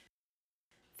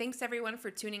Thanks everyone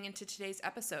for tuning into today's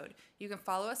episode. You can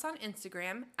follow us on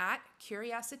Instagram at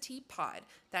CuriosityPod.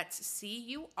 That's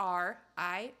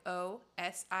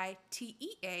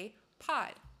CuriosiTea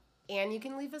pod. And you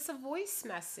can leave us a voice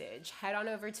message. Head on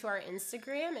over to our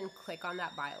Instagram and click on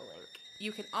that bio link.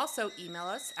 You can also email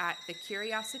us at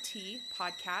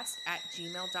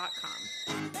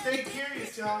thecuriositypodcast@gmail.com. Stay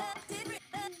curious, y'all.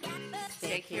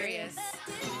 Stay curious.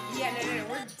 Yeah, no,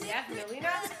 we're definitely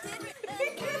not.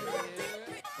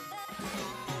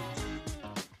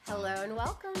 Hello and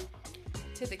welcome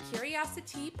to the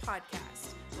Curiosity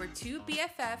Podcast, where two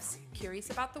BFFs curious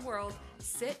about the world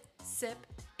sit, sip,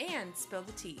 and spill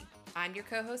the tea. I'm your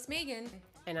co-host Megan.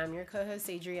 And I'm your co-host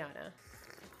Adriana.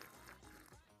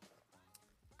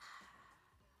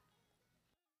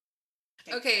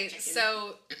 Okay,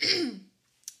 so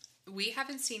we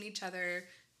haven't seen each other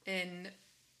in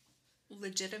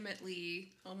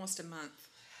legitimately almost a month.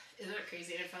 Isn't that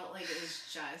crazy? It felt like it was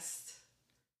just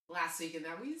last weekend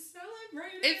that we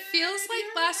celebrated. It feels like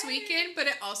last weekend, but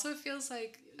it also feels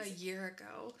like a year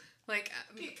ago. Like,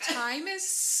 time is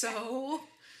so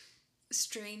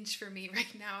strange for me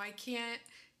right now. I can't,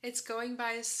 it's going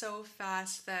by so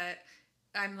fast that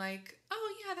I'm like,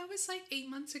 oh yeah, that was like 8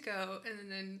 months ago.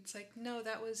 And then it's like, no,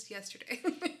 that was yesterday.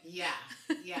 Yeah.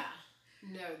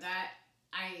 No,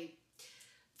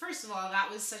 first of all, that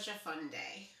was such a fun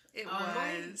day. It was. Oh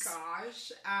my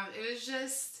gosh. It was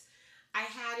just, I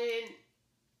hadn't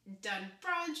done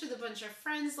brunch with a bunch of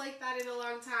friends like that in a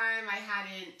long time. I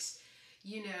hadn't,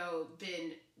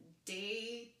 been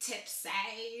day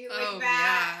tipsy like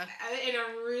that in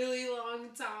a really long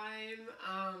time.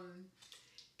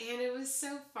 And it was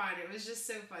so fun. It was just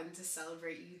so fun to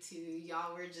celebrate you two.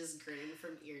 Y'all were just grinning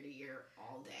from ear to ear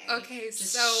all day. Okay,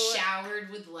 just so showered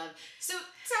with love. So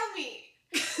tell me,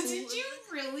 did you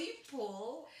really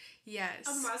pull yes,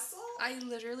 a muscle? I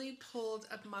literally pulled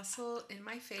a muscle in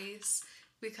my face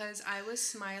because I was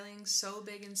smiling so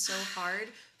big and so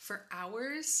hard for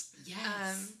hours.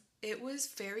 Yes. It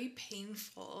was very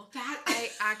painful.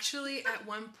 I actually, at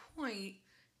one point,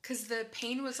 because the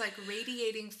pain was like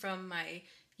radiating from my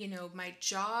my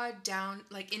jaw down,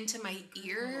 like into my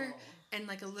ear and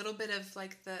like a little bit of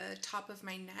like the top of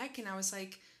my neck. And I was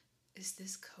like, is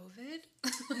this COVID?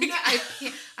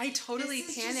 I totally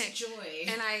panicked. Just joy.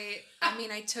 And I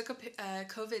took a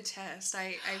COVID test.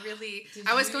 I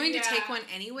was going to take one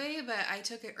anyway, but I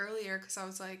took it earlier because I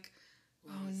was like,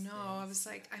 oh no. I was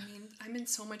like, I'm in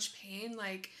so much pain.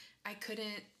 Like I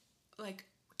couldn't, like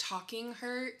talking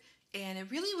hurt. And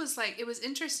it really was like, it was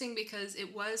interesting because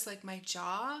it was like my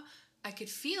jaw, I could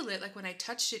feel it. Like when I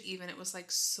touched it even, it was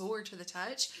like sore to the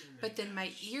touch. But then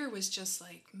my ear was just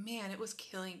like, man, it was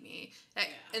killing me. Yeah.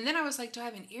 And then I was like, do I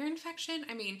have an ear infection?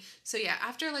 So yeah,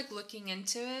 after like looking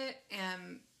into it,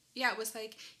 it was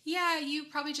like, yeah, you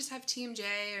probably just have TMJ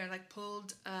or like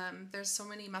pulled, there's so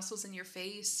many muscles in your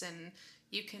face and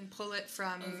you can pull it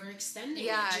from overextending.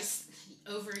 Yeah. Just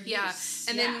overuse. Yeah.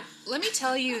 And then let me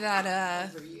tell you that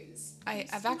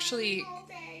I've actually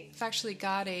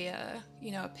got a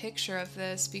picture of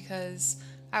this because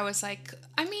I was like,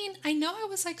 I know I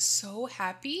was like so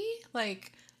happy.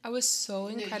 Like I was so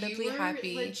incredibly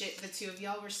happy. Legit, the two of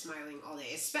y'all were smiling all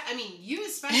day. You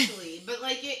especially, but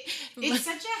like it's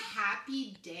such a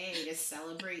happy day to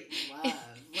celebrate love.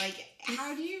 Like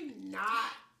how do you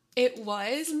not? It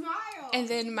was. Smile. And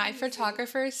then my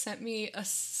photographer sent me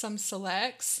some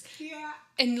selects. Yeah.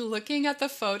 And looking at the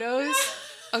photos,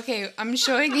 okay, I'm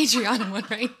showing Adriana one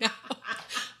right now.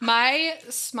 My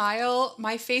smile,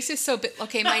 my face is so big.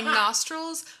 Okay, my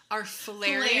nostrils are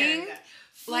flaring.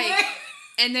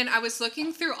 And then I was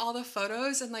looking through all the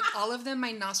photos and like all of them,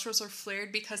 my nostrils are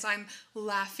flared because I'm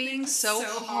laughing so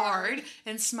hard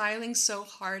and smiling so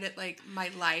hard at like my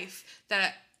life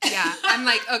that yeah, I'm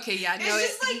like, okay, yeah, no.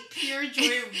 It's just like pure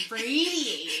joy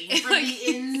radiating from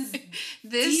the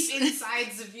deep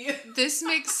insides of you. This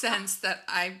makes sense that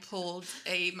I pulled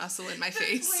a muscle in my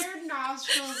face. The flared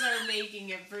nostrils are making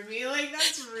it for me. Like,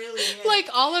 that's really it.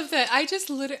 Like, all of that. I just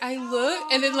I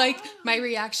look, and then, like, my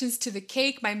reactions to the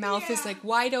cake, my mouth is, like,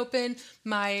 wide open.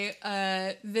 My,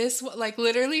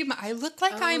 literally, I look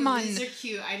like I'm on... These are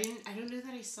cute. I don't know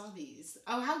that I saw these.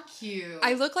 Oh, how cute.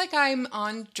 I look like I'm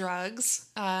on drugs,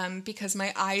 because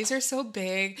my eyes are so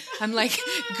big. I'm, like,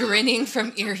 grinning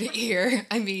from ear to ear.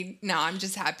 No, I'm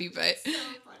just happy, but... So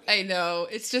I know.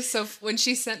 It's just so... When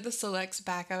she sent the selects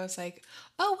back, I was like,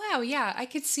 oh, wow, yeah, I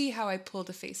could see how I pulled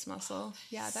a face muscle.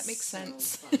 Yeah, that makes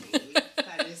sense. Funny.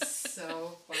 That is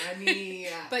so funny.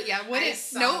 But yeah, no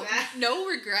regrets. No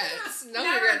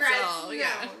regrets at all. No,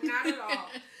 yeah. Not at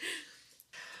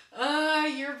all.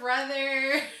 Your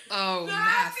brother. Oh,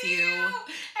 Matthew. And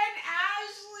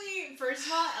Ashley.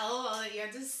 LOL that you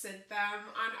had to sit them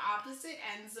on opposite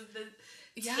ends of the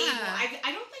table. I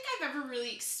don't think I've ever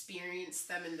really experienced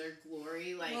them in their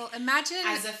glory. Like, well, imagine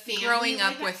as a family growing like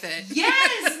up that. with it.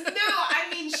 Yes, no, I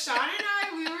mean, Sean and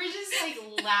I, we were just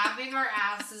like laughing our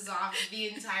asses off the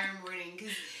entire morning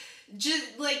because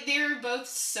just like they were both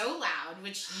so loud,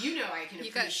 which I can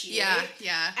appreciate.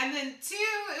 Yeah. And then two,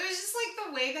 it was just like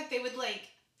the way that they would like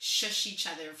shush each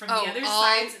other from the other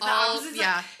sides, the opposite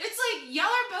side. It's like, y'all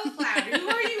are both loud. Who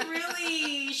are you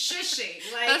really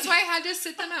shushing? Like, that's why I had to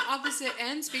sit them at opposite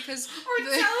ends because or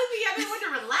telling the other one to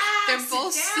relax. They're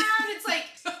both sit down. It's like,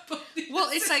 well,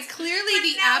 it's like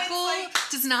clearly the apple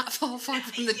does not fall far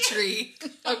from the tree.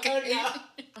 Okay. Oh,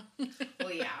 no.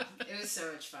 Well, yeah, it was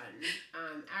so much fun.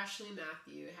 Ashley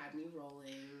Matthew had me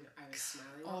rolling. I was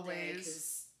smiling all day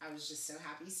because I was just so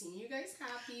happy seeing you guys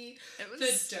happy.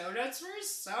 The donuts were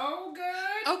so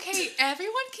good. Okay,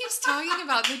 everyone keeps talking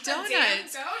about the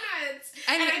donuts. Donuts.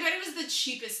 And I bet it was the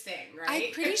cheapest thing, right?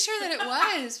 I'm pretty sure that it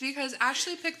was because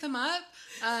Ashley picked them up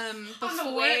before. On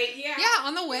the way, yeah. Yeah,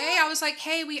 on the way. I was like,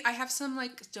 hey, I have some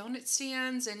like donut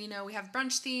stands and we have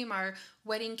brunch theme. Our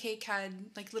wedding cake had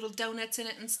like little donuts in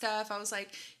it and stuff. I was like,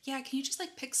 yeah, can you just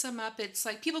like pick some up? It's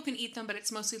like people can eat them, but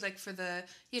it's mostly like for the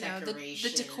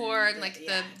the decor and like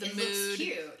the mood. Looks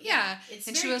cute. Yeah. It's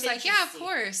and she was like, yeah, of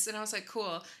course. And I was like,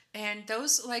 cool. And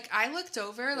those like I looked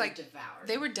over like devoured.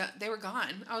 They were done. They were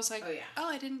gone. I was like,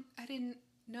 I didn't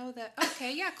know that.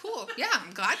 Okay, yeah, cool. Yeah,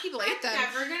 I'm glad people ate them.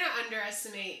 I'm never gonna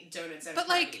underestimate donuts at a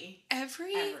party.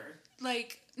 But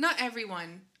like not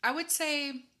everyone. I would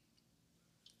say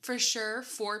for sure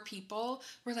 4 people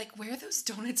were like, where are those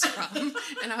donuts from?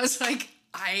 And I was like,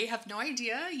 I have no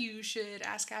idea. You should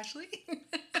ask Ashley.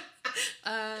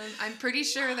 I'm pretty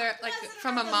sure they're like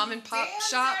from a mom and pop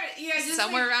shop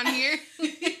somewhere around here.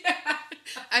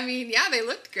 I mean, yeah, they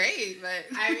looked great,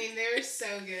 but I mean, they were so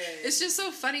good. It's just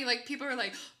so funny. Like people are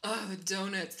like, "Oh, the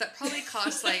donuts that probably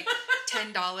cost like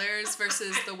 $10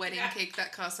 versus the wedding cake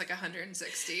that cost like $160."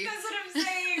 That's what I'm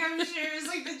saying. I'm sure it was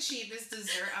like the cheapest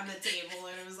dessert on the table,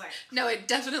 and it was like, no, it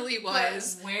definitely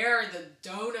was. But where are the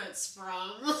donuts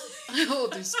from? Oh,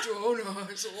 these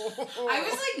donuts! Oh. I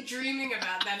was like dreaming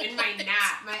about them in my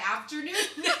nap, my afternoon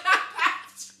nap.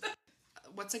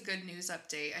 What's a good news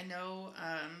update? I know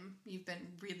you've been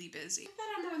really busy. But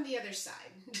I'm on the other side.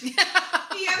 The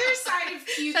other side of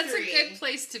Q3. That's a good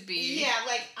place to be. Yeah,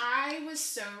 like I was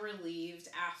so relieved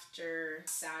after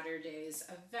Saturday's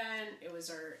event. It was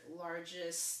our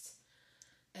largest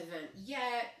event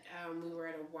yet. We were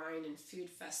at a wine and food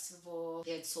festival.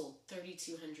 They had sold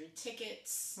 3,200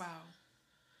 tickets. Wow.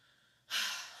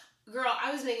 Girl,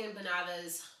 I was making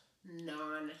empanadas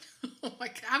Oh my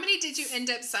God. How many did you end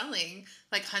up selling?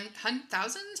 Like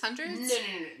thousands? Hundreds?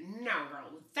 No,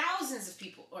 girl. Thousands of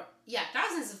people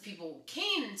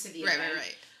came to the event.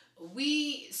 Right.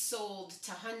 We sold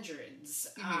to hundreds.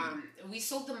 Mm-hmm. We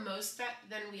sold the most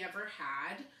than we ever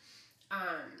had.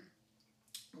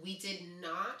 We did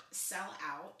not sell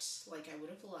out like I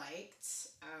would have liked.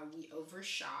 We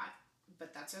overshot,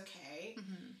 but that's okay.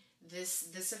 Mm-hmm.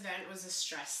 This event was a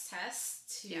stress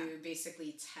test to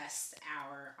basically test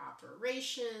our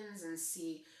operations and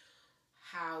see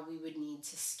how we would need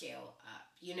to scale up,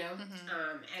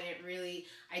 Mm-hmm. And it really,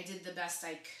 I did the best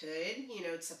I could,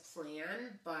 to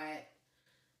plan, but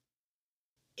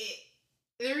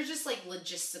there were just like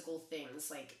logistical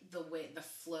things, like the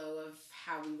flow of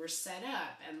how we were set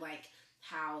up and like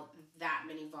how that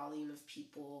many volume of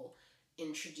people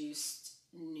introduced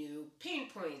new pain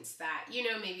points that,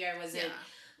 maybe I wasn't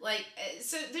like,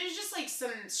 so there's just like some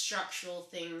structural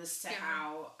things to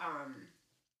how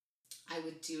I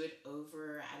would do it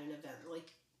over at an event like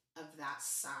of that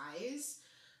size.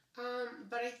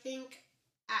 But I think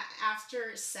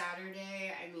after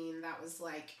Saturday, I mean, that was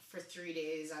like for 3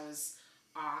 days I was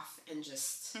off and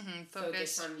just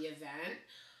focused on the event,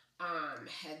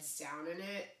 heads down in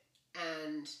it,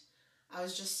 and I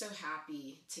was just so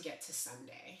happy to get to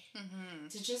Sunday. Mm-hmm.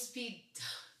 To just be done.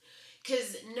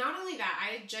 Because not only that,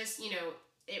 I just,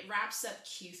 it wraps up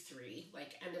Q3.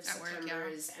 Like, end of September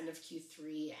is end of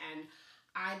Q3. And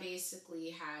I basically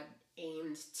had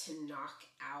aimed to knock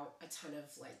out a ton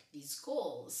of, like, these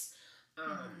goals.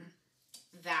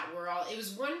 That were all... It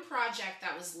was one project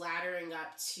that was laddering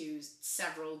up to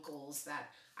several goals that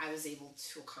I was able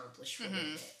to accomplish with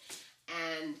it.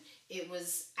 And it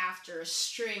was after a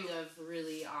string of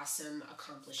really awesome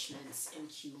accomplishments in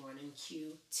Q1 and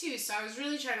Q2. So I was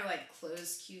really trying to like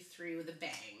close Q3 with a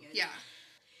bang. And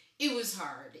it was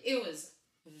hard. It was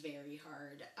very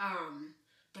hard.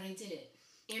 But I did it.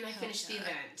 And I finished the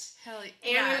event. Hell and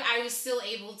yeah. I was still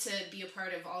able to be a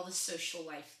part of all the social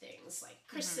life things. Like,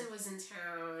 Kristen was in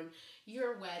town,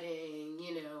 your wedding,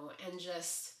 and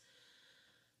just...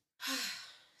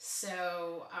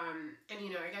 So, and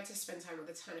I got to spend time with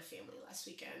a ton of family last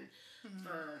weekend.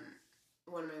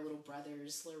 One of my little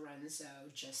brothers, Lorenzo,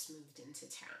 just moved into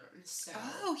town. So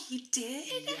oh, he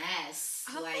did? Yes.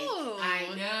 Oh,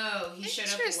 I know. He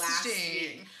showed up last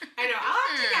week. I know. I'll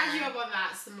have to catch you up on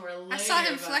that some more later. I saw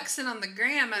him flexing on the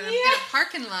gram in a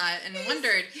parking lot and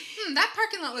wondered, that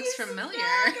parking lot looks familiar.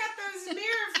 Look at those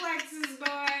mirror flexes,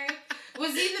 boy.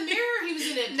 Was he in the mirror or he was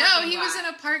in a parking lot? No, he was in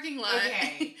a parking lot.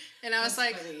 Okay. And I was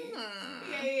like,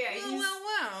 Yeah.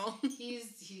 Wow. He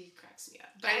cracks me up.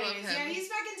 But anyways, he's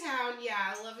back in town. Yeah,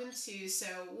 I love him too.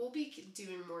 So we'll be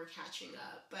doing more catching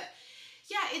up. But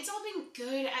yeah, it's all been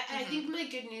good. I think my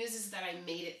good news is that I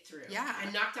made it through. Yeah. I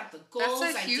knocked out the goals.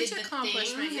 That's a huge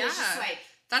accomplishment. Yeah.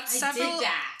 That's several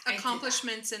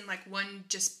accomplishments in like one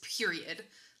just period.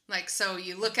 Like, so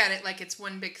you look at it like it's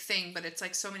one big thing, but it's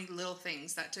like so many little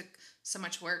things that took so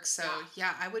much work. So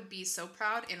yeah, I would be so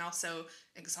proud and also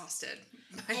exhausted.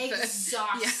 To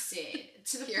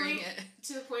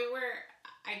the point where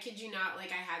I kid you not,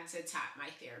 like I had to tap my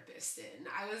therapist in.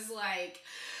 I was like,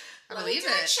 let me do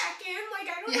a check-in. Like,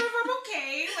 I don't know if I'm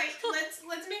okay. Like,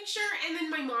 let's make sure. And then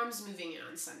my mom's moving in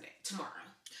on tomorrow.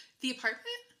 The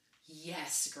apartment?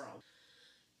 Yes, girl.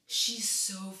 She's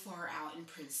so far out in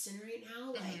Princeton right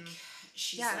now. Like,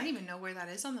 she's I don't even know where that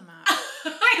is on the map.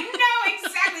 I know,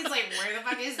 exactly. It's like, where the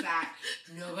fuck is that?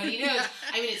 Nobody knows.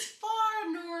 I mean, it's far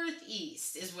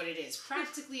northeast is what it is.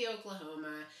 Practically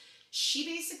Oklahoma. She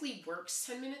basically works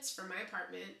 10 minutes from my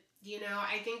apartment.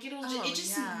 I think it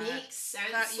just makes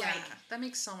sense. That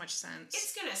makes so much sense.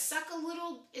 It's going to suck a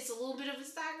little. It's a little bit of a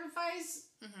sacrifice.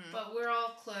 But we're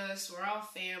all close. We're all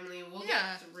family. We'll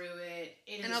get through it.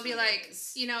 And it'll be like,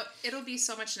 it'll be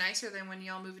so much nicer than when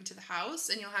y'all move into the house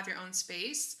and you'll have your own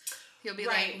space. You'll be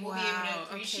like, wow, we'll be able to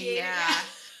appreciate it.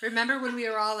 Remember when we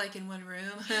were all like in one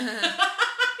room?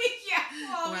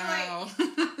 Wow.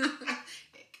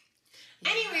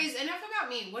 Anyways, enough about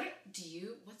me.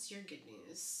 What's your good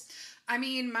news? I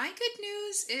mean, my good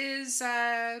news is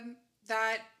that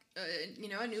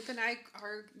Anoop and I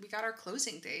we got our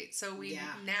closing date, so we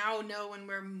now know when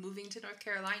we're moving to North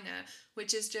Carolina,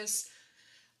 which is just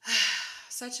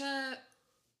such a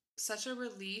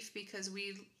relief because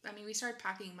we started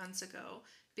packing months ago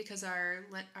because our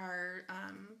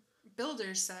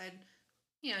builders said,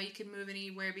 you can move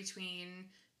anywhere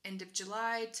between end of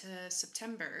July to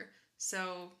September.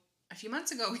 So a few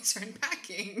months ago we started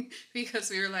packing because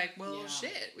we were like, well,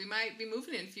 shit, we might be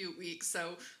moving in a few weeks.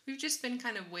 So we've just been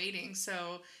kind of waiting.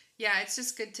 So yeah, it's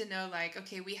just good to know, like,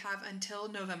 okay, we have until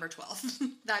November 12th.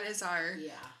 That is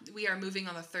we are moving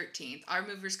on the 13th. Our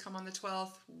movers come on the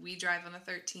 12th. We drive on the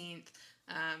 13th.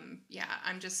 I'm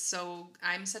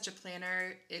such a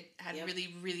planner. It had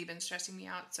really, really been stressing me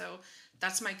out. So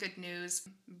that's my good news.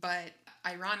 But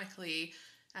ironically,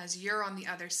 as you're on the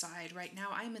other side right now,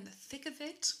 I'm in the thick of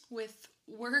it with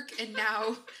work and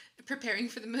now preparing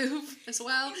for the move as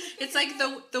well. It's like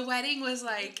the wedding was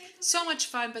like so much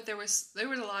fun, but there was a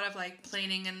lot of like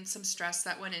planning and some stress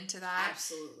that went into that.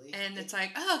 Absolutely. And it's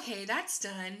like, oh, okay, that's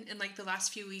done. And like the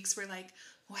last few weeks we're like,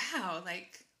 wow,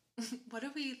 like what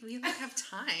do we like have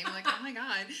time? Like, oh my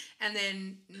God. And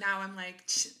then now I'm like,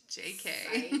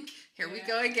 JK, here we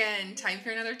go again. Time for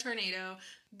another tornado.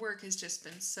 Work has just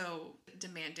been so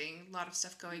demanding. A lot of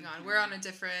stuff going on. We're on a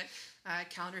different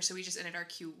calendar, so we just ended our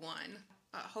Q1.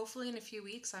 Hopefully in a few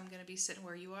weeks, I'm going to be sitting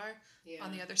where you are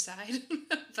on the other side.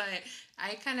 But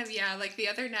I kind of, like the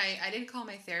other night, I didn't call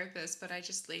my therapist, but I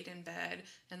just laid in bed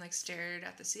and like stared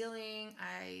at the ceiling.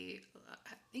 I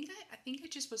think I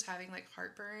just was having like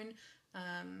heartburn.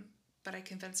 But I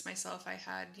convinced myself I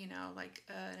had, like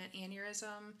an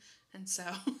aneurysm. And so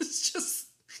I was just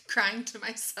crying to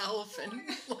myself and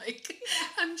like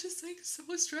I'm just like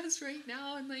so stressed right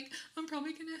now and like I'm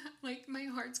probably gonna like my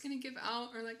heart's gonna give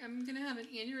out or like I'm gonna have an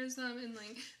aneurysm and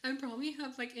like I probably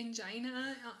have like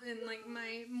angina and like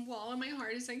my wall of my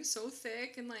heart is like so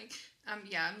thick and like I'm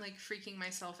like freaking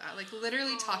myself out, like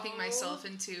literally talking myself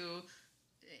into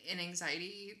an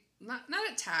anxiety not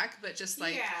attack but just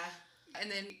like and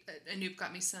then Anoop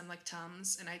got me some like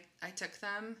Tums and I took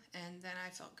them and then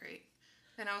I felt great.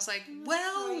 And I was like,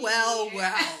 well,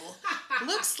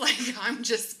 looks like I'm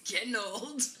just getting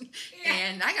old. Yeah.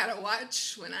 And I gotta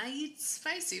watch when I eat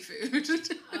spicy food.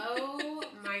 Oh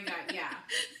my God, yeah.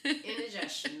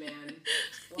 Indigestion, man.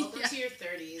 Welcome to your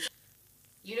 30s.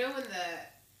 When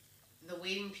the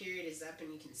waiting period is up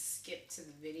and you can skip to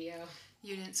the video.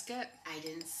 You didn't skip. I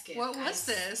didn't skip. What was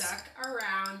this? Stuck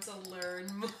around to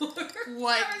learn more.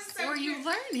 What were you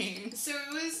learning? So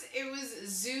it was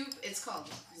Zoop. It's called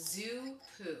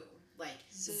Zoo-Poo, like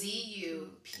Zupoo.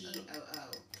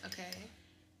 Okay.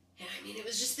 And I mean, it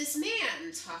was just this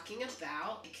man talking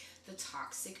about like, the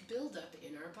toxic buildup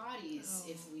in our bodies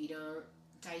if we don't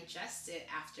digest it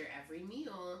after every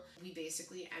meal. We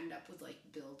basically end up with like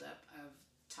buildup of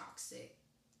toxic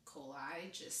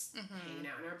coli just hanging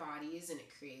out in our bodies, and it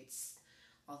creates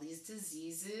all these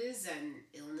diseases and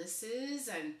illnesses,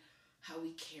 and how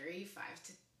we carry 5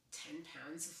 to 10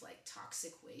 pounds of like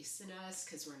toxic waste in us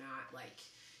because we're not like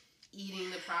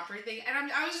eating the proper thing.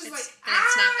 And I was just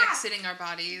it's not exiting our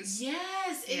bodies.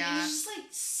 Yes, it was just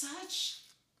like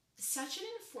such an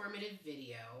informative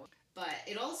video. But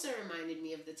it also reminded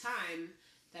me of the time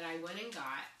that I went and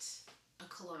got a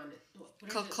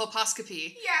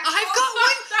colposcopy. Yeah, I've got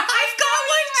one too.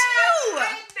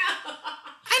 I know.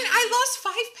 And I lost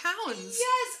 5 pounds.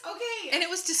 Yes. Okay. And it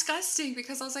was disgusting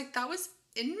because I was like, that was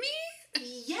in me.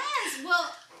 Yes.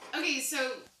 Well. Okay.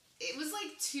 So it was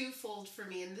like twofold for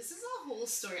me, and this is a whole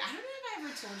story. I don't know if I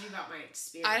ever told you about my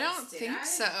experience. I don't think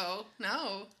so.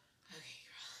 No. Okay,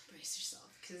 girl, brace yourself,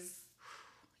 because.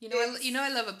 You know I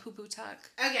love a poo-poo talk.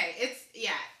 Okay,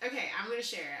 okay, I'm gonna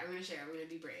share. I'm gonna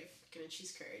be brave. I'm gonna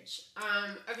choose courage.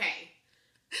 Okay.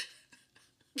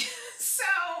 So,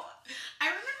 I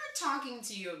remember talking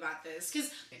to you about this,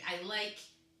 because I like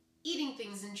eating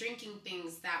things and drinking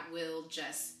things that will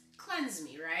just cleanse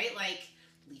me, right? Like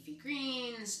leafy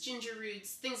greens, ginger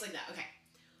roots, things like that. Okay.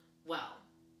 Well,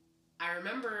 I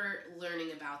remember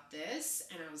learning about this,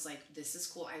 and I was like, this is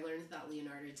cool. I learned that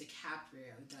Leonardo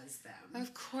DiCaprio does them.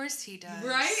 Of course he does.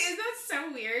 Right? Isn't that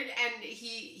so weird? And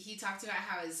he talked about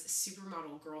how his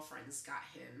supermodel girlfriends got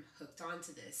him hooked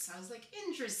onto this. So I was like,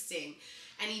 interesting.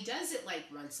 And he does it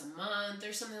like once a month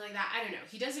or something like that. I don't know.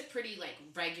 He does it pretty like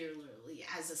regularly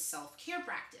as a self-care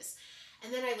practice.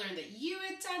 And then I learned that you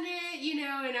had done it,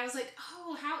 and I was like,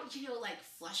 oh, how, like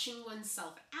flushing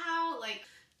oneself out, like,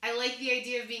 I like the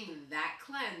idea of being that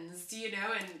cleansed,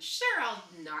 and sure, I'll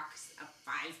knock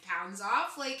 5 pounds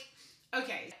off. Like,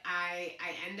 okay, I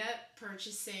end up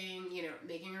purchasing,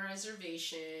 making a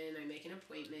reservation. I make an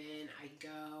appointment. I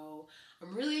go.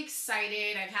 I'm really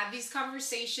excited. I've had these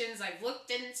conversations. I've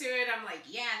looked into it. I'm like,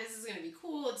 yeah, this is going to be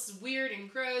cool. It's weird and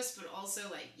gross, but also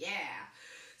like, yeah.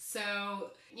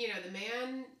 So, the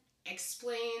man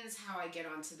explains how I get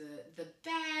onto the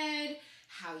bed,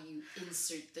 how you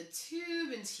insert the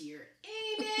tube into your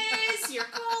anus, your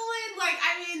colon. Like,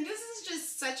 I mean, this is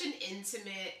just such an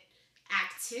intimate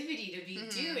activity to be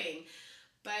doing.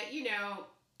 But,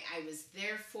 I was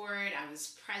there for it. I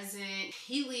was present.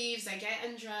 He leaves. I get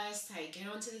undressed. I get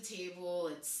onto the table.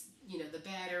 It's, the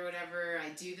bed or whatever.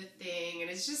 I do the thing. And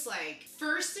it's just like,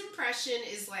 first impression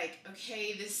is like,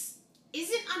 okay, this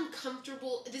isn't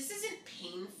uncomfortable. This isn't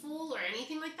painful or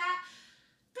anything like that.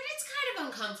 But it's kind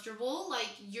of uncomfortable. Like,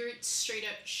 you're straight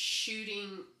up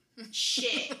shooting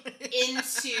shit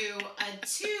into a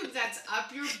tube that's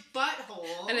up your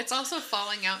butthole. And it's also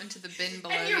falling out into the bin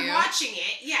below you. And you're watching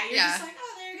it. Yeah, you're just like,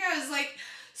 oh, there it goes. Like,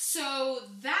 so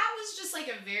that was just like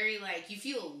a very, like, you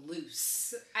feel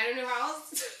loose. I don't know how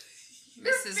else.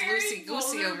 Mrs.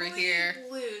 Loosey-goosey over here.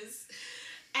 Loose.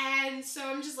 And so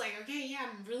I'm just like, okay, yeah,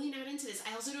 I'm really not into this.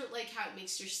 I also don't like how it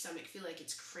makes your stomach feel like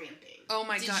it's cramping. Oh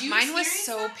my god, mine was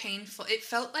so painful. It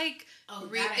felt like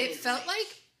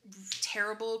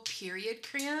terrible period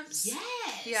cramps.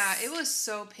 Yes. Yeah, it was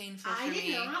so painful for me. I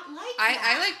did not like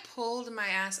that. I like pulled my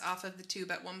ass off of the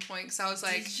tube at one point because I was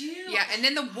like, did you? Yeah, and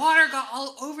then the water got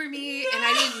all over me, and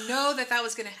I didn't know that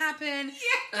was gonna happen. Yeah,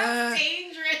 that's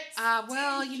dangerous.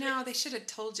 Well, they should have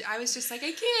told you. I was just like,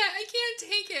 I can't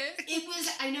take it. It was.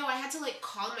 I know. I had to like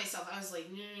calm myself. I was like,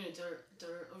 no,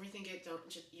 don't overthink it.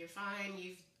 You're fine.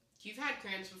 You've had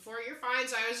cramps before. You're fine.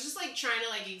 So I was just like trying to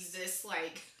like exist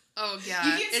like. Oh yeah,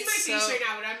 you can't see my face right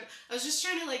now, but I was just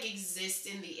trying to like exist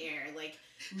in the air, like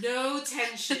no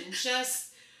tension,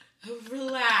 just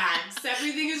relax.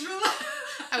 Everything is relaxed.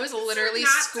 I was literally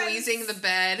squeezing the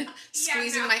bed,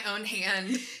 squeezing my own hand,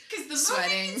 because the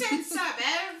sweating. moment you tense up,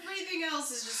 everything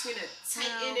else is just gonna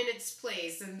tighten in its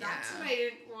place, and that's what I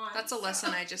didn't want. That's a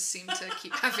lesson I just seem to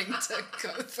keep having to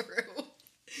go through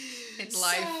in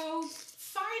life. So,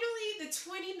 finally, the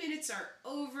 20 minutes are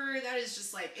over. That is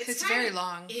just like... It's very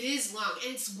long. It is long.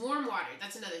 And it's warm water.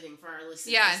 That's another thing for our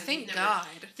listeners. Yeah, thank God.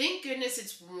 Thank goodness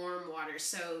it's warm water.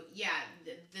 So, yeah,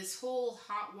 this whole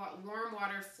warm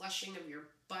water flushing of your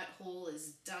butthole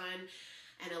is done.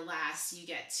 And alas, you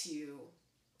get to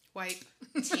Wipe.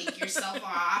 Take yourself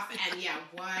off and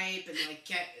wipe and like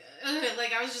get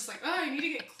like I was just like, oh, I need to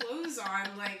get clothes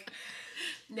on. Like,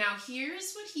 now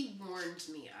here's what he warned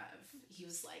me of. He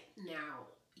was like, now,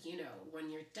 when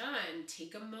you're done,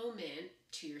 take a moment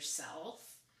to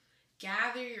yourself,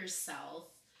 gather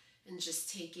yourself, and just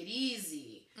take it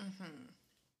easy.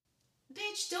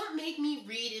 Bitch, don't make me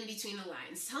read in between the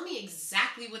lines. Tell me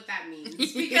exactly what that means,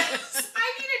 because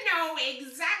I need to know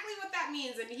exactly what that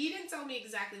means, and he didn't tell me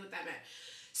exactly what that meant.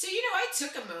 So, I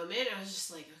took a moment. I was just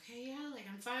like, okay, yeah, like,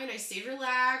 I'm fine. I stayed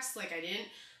relaxed. Like, I didn't,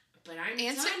 but I'm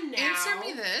done now. Answer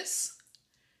me this.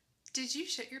 Did you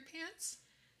shit your pants?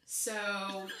 So,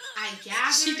 I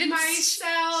gathered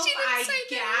myself.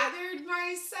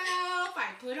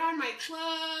 I put on my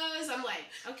clothes. I'm like,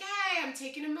 okay, I'm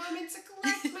taking a moment to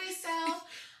collect myself.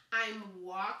 I'm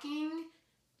walking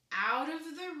out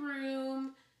of the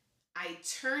room. I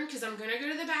turn, because I'm going to go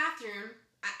to the bathroom.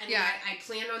 I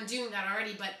plan on doing that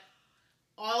already, but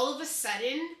all of a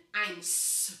sudden, I'm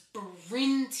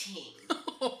sprinting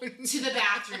to the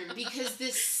bathroom because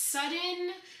this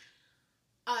sudden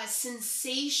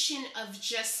sensation of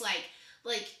just like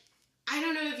I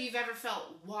don't know if you've ever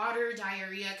felt water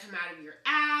diarrhea come out of your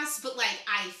ass, but like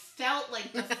I felt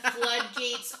like the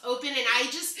floodgates open, and I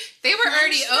just they were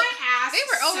already open. They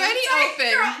were already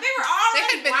open. Girl, they were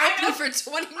already They had been open for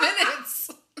 20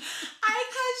 minutes.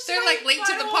 They're like late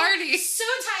to the party. So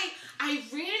tight. I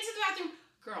ran into the bathroom.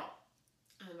 Girl,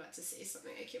 I'm about to say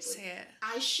something. I can't believe Say it.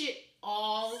 I shit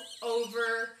all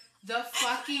over the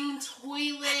fucking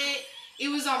toilet. It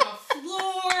was on the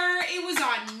floor. It was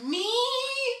on me.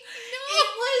 No. It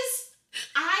was,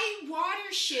 I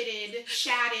water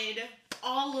shatted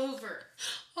all over.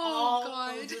 Oh,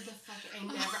 God. Over the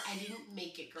fucking, I didn't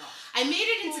make it, girl. I made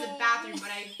it into the bathroom, but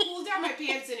I pulled down my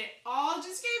pants and it all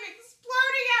just came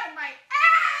exploding out of my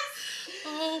ass.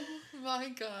 Oh, my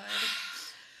God.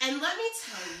 And let me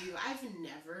tell you, I've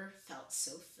never felt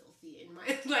so filthy in my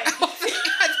life. I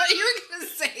thought you were going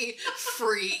to say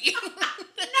free.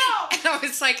 No. And I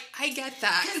was like, I get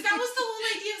that. Because that was the whole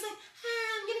idea. I was like,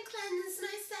 I'm going to cleanse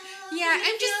myself. Yeah,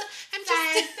 I'm just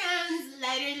 5 pounds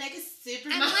lighter like a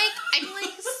supermodel. I'm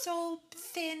like so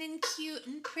thin and cute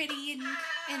and pretty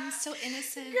and so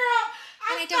innocent. Girl,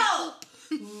 I felt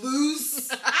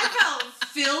loose. I felt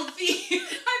filthy.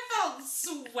 I felt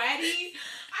sweaty.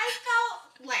 I felt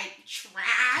like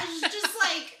trash, just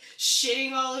like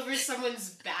shitting all over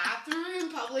someone's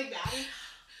bathroom, public bathroom.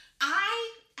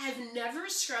 I have never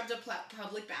scrubbed a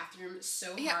public bathroom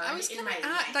so hard in my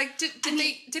life. Like, did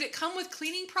it come with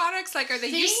cleaning products? Like, are they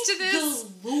used to this?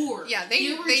 The Lord. Yeah,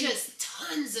 there were just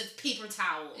tons of paper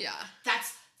towels. Yeah,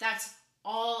 that's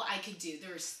all I could do.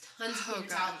 There was tons of paper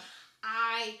towel.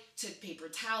 I took paper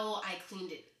towel. I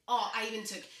cleaned it all. I even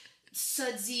took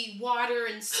sudsy water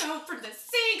and soap from the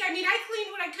sink. I mean, I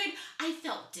cleaned what I could. I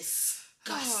felt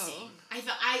disgusting. Oh.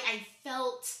 I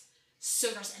felt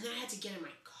so gross. And then I had to get in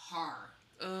my car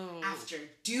after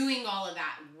doing all of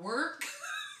that work.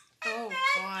 Oh,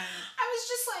 God. I was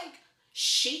just like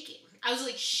shaking. I was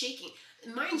like shaking.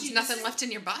 Mind you, there's nothing left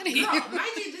in your body. Girl,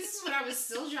 mind you, this is when I was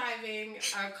still driving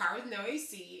a car with no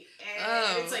AC.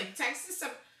 And it's like Texas.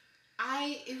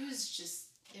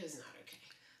 It was not okay.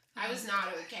 I was not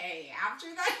okay after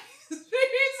that.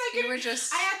 You were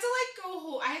just... I had to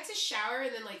I had to shower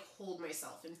and then hold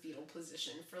myself in fetal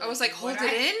position for I was like, hold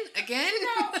it in again?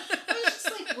 No. I was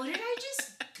just like, what did I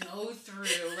just go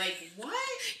through? Like, what?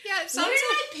 Yeah, what did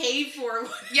I pay for?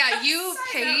 Yeah, you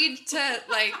paid to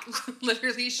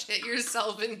literally shit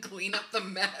yourself and clean up the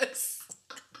mess.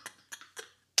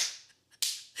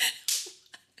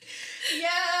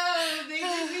 Yo, they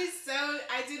did me so...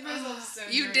 I did myself so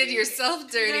dirty. You did yourself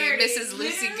dirty, Mrs.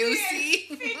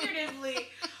 Loosey-Goosey. Figuratively.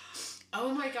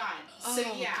 Oh, my God. So,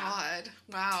 yeah. Oh, God.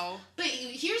 Wow. But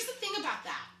here's the thing about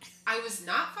that. I was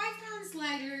not 5 pounds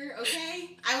lighter,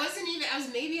 okay? I was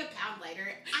maybe a pound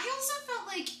lighter. I also felt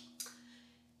like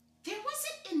there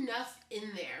wasn't enough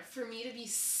in there for me to be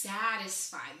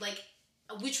satisfied,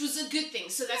 which was a good thing.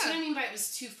 So that's what I mean by it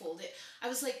was twofold. I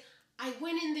was like, I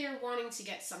went in there wanting to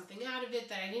get something out of it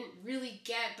that I didn't really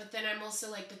get, but then I'm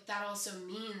also like, but that also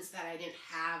means that I didn't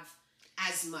have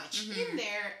as much in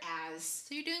there as...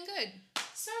 So you're doing good.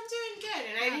 So I'm doing good,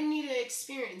 and I didn't need to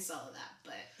experience all of that,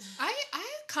 but... I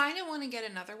kind of want to get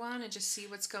another one and just see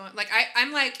what's going...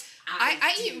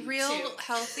 I eat real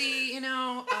healthy, and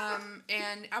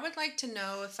I would like to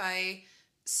know if I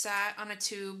sat on a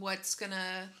tube, what's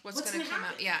gonna come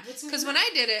out. Yeah, because when I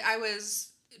did it, I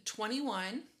was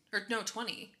 21... Or no,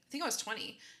 20. I think I was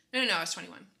 20. No, I was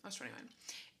 21.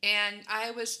 And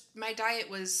my diet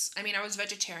was, I was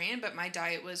vegetarian, but my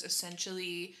diet was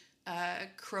essentially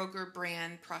Kroger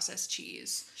brand processed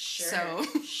cheese. Sure. So,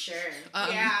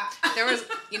 Yeah. There was,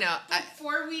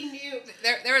 before we knew.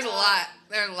 There was a lot.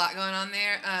 There was a lot going on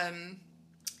there.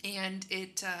 And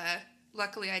it,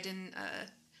 luckily I didn't,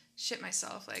 shit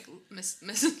myself like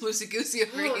Mrs. Loosey Goosey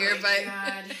over here, but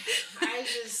God.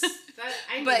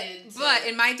 But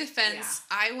in my defense,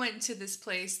 I went to this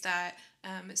place that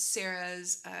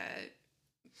Sarah's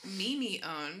Mimi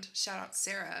owned. Shout out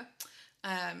Sarah,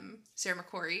 Sarah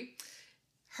McCory.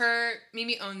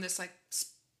 Mimi owned this like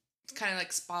kind of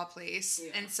like spa place,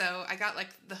 and so I got like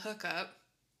the hookup,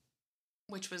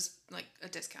 which was like a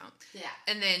discount. Yeah.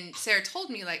 And then Sarah told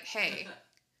me like, hey,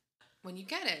 when you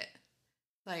get it,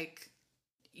 like,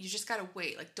 you just gotta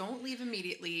wait. Like, don't leave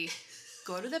immediately.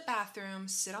 Go to the bathroom,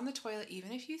 sit on the toilet,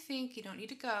 even if you think you don't need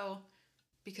to go,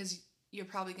 because you're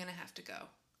probably gonna have to go.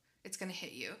 It's gonna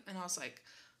hit you. And I was like,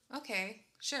 okay,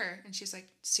 sure. And she's like,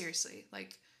 seriously,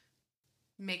 like,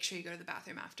 make sure you go to the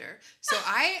bathroom after. So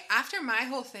after my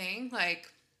whole thing, like,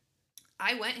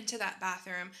 I went into that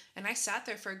bathroom and I sat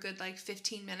there for a good, like,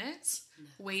 15 minutes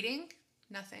waiting.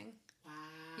 Nothing. Wow.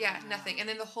 Yeah, nothing. And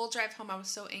then the whole drive home, I was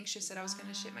so anxious that I was going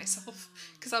to shit myself.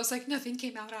 Because I was like, nothing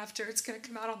came out after. It's going to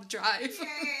come out on the drive.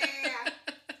 Yeah.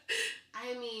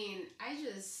 I mean,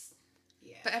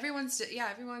 yeah. But everyone's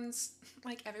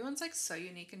like so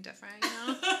unique and different, you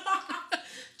know?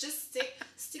 Just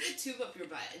stick a tube up your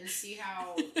butt and see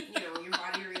how, your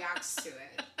body reacts to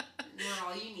it. We're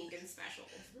all unique and special.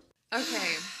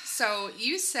 Okay, so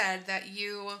you said that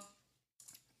you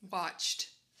watched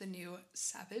the new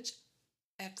Savage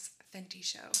X Fenty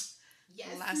show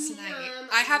last night.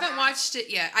 I haven't watched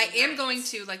it yet. I am going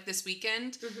to, like, this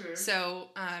weekend. Mm-hmm.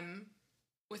 So,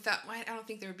 with that, I don't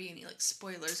think there would be any, like,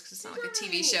 spoilers because it's not like a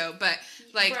TV show. But,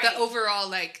 like, the overall,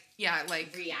 like,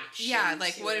 reaction. Yeah,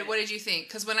 like, what did you think?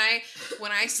 Because when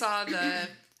I saw the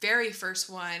very first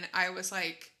one, I was,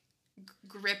 like,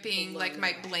 gripping like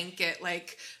my blanket,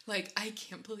 like I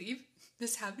can't believe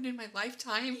this happened in my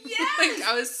lifetime. Yes! Like,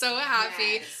 I was so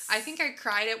happy. Yes. I think I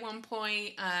cried at one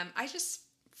point. I just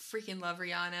freaking love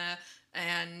Rihanna,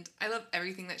 and I love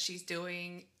everything that she's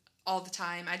doing all the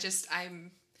time.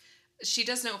 She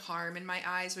does no harm in my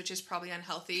eyes, which is probably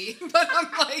unhealthy, but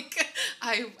I'm like,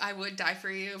 I would die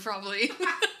for you probably.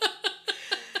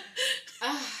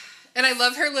 And I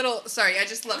love her little,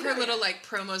 like,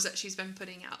 promos that she's been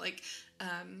putting out. Like,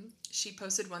 she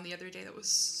posted one the other day that was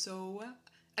so,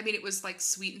 it was, like,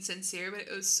 sweet and sincere, but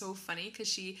it was so funny because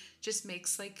she just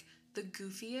makes, like, the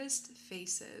goofiest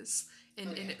faces.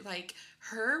 And like,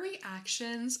 her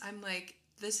reactions, I'm like,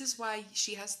 this is why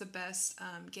she has the best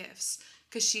gifts.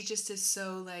 Because she just is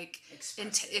so, like,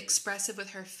 expressive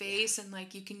with her face. Yeah. And,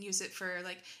 like, you can use it for,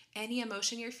 like, any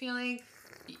emotion you're feeling.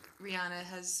 Rihanna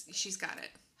she's got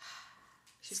it.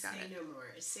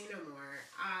 Say no more.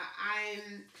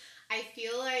 I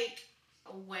feel like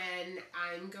when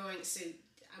I'm going, so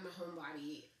I'm a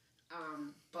homebody,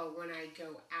 but when I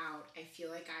go out, I feel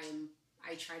like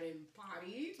I try to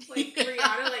embody, like,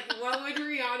 Rihanna. Like, what would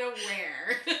Rihanna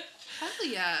wear? Hell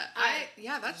yeah.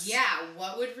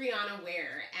 What would Rihanna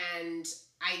wear? And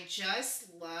I just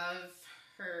love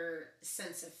her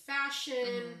sense of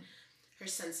fashion, her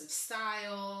sense of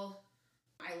style.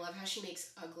 I love how she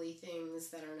makes ugly things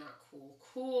that are not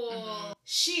cool. Mm-hmm.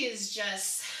 She is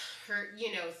just her,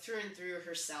 through and through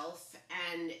herself.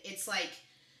 And it's like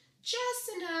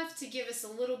just enough to give us a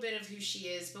little bit of who she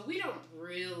is, but we don't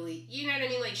really, you know what I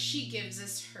mean? Like, she gives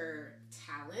us her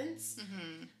talents,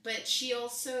 but she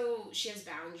has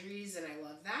boundaries, and I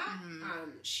love that. Mm-hmm.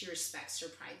 She respects her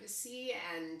privacy,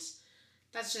 and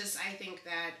that's just, I think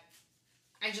that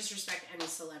I just respect any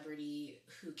celebrity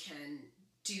who can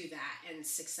do that and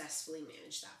successfully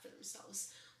manage that for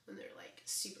themselves when they're, like,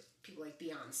 super people like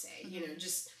Beyonce,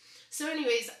 just so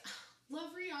anyways,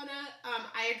 love Rihanna.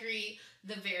 I agree.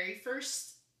 The very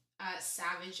first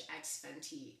Savage X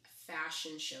Fenty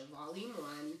fashion show, Volume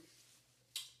 1,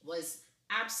 was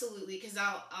absolutely, because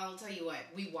I'll tell you what,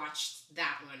 we watched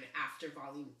that one after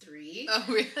Volume 3. Oh,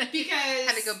 really? Because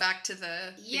had to go back to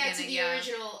the beginning, to the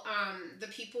original. The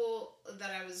people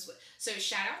that I was with. So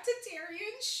shout out to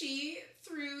Darian. She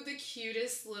threw the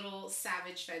cutest little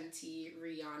Savage Fenty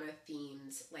Rihanna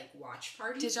themed, like, watch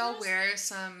party. Did y'all wear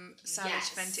some Savage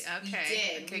Fenty?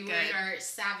 Okay, we did. Okay, we were in our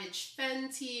Savage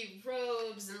Fenty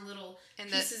robes and little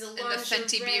pieces of lingerie. And the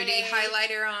Fenty Beauty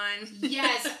highlighter on.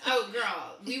 Yes. Oh,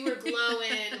 girl, we were glowing.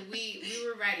 We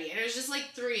were ready, and it was just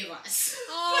like 3 of us.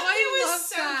 Oh, I love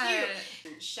so that.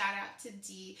 Cute. Shout out to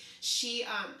Dee. She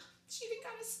even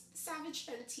got us Savage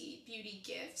Fenty Beauty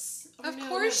gifts. Of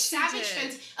course she did.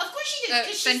 Fenty. Of course she did.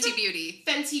 Fenty Beauty.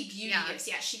 Fenty Beauty gifts.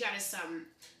 Yeah, she got us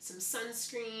some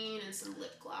sunscreen and some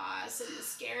lip gloss and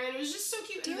mascara, and it was just so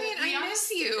cute. Damn it, I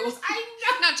miss you. I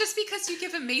know. Not just because you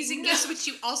give amazing gifts, which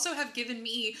you also have given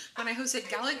me when I hosted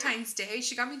Valentine's Day.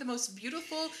 She got me the most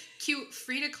beautiful, cute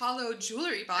Frida Kahlo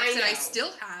jewelry box that I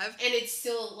still have. And it's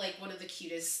still, like, one of the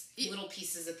cutest little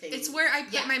pieces of things. It's where I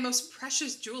put my most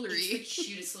precious jewelry. It's the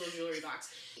cutest little jewelry box.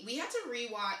 We had to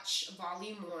rewatch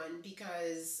Volume 1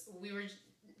 because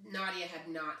Nadia had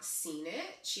not seen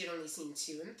it. She had only seen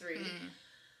 2 and 3.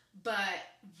 But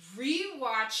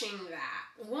rewatching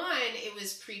that, one, it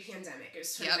was pre-pandemic. It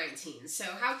was 2019. Yep. So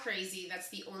how crazy. That's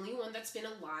the only one that's been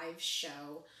a live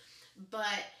show.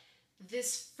 But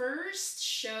this first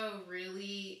show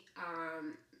really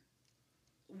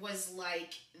was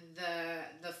like the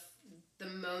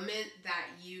moment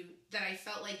that I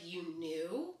felt like you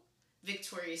knew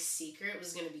Victoria's Secret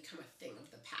was going to become a thing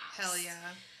of the past. Hell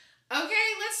yeah.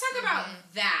 Okay, let's talk about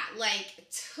that. Like,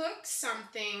 took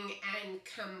something and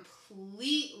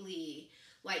completely,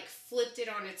 like, flipped it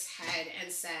on its head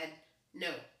and said,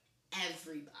 no,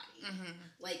 everybody.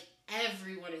 Like,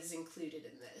 everyone is included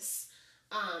in this.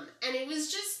 And it was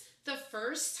just the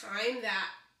first time that,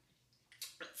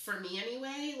 for me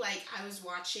anyway, like, I was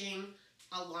watching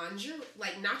a lingerie,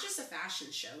 like, not just a fashion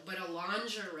show, but a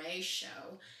lingerie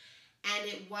show. And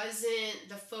it wasn't,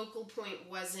 the focal point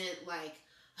wasn't, like,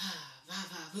 va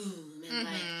va boom, and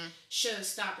like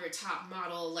showstopper top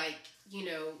model, like, you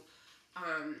know,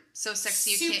 so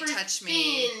sexy you can't touch thin,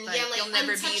 me, like, like you'll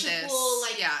never be this,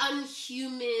 like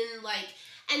unhuman, like,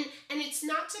 and it's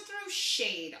not to throw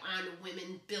shade on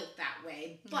women built that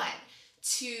way, but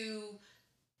to,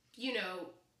 you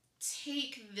know,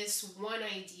 take this one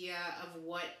idea of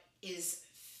what is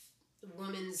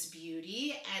woman's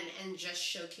beauty and just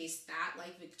showcase that,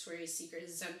 like Victoria's Secret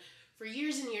has done for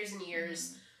years and years and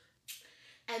years.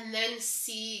 And then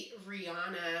see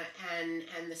Rihanna and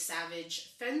the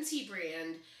Savage Fenty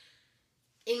brand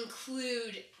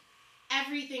include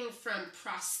everything from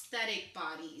prosthetic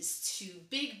bodies to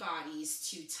big bodies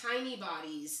to tiny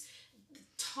bodies,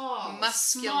 tall,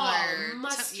 muscular,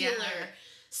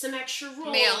 some extra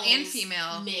rolls, male and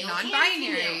female,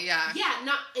 non-binary, yeah,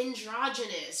 not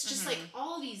androgynous, just like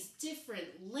all these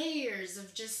different layers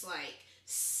of just like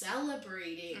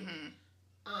celebrating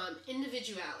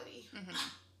individuality.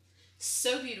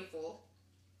 So beautiful.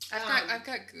 I've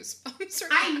got goosebumps.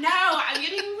 I know. I'm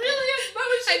getting really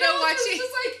emotional. I know, watching. It was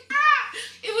just like,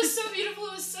 it was so beautiful.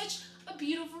 It was such a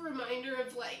beautiful reminder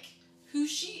of like who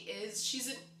she is. She's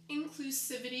an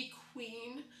inclusivity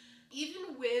queen.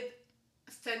 Even with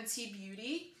Fenty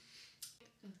Beauty,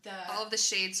 all of the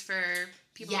shades for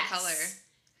people of color.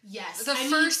 Yes. The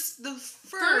first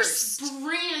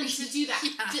brand to do that.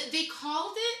 They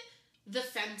called it the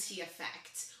Fenty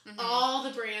effect. All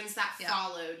the brands that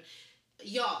followed.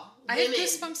 Y'all, women. I have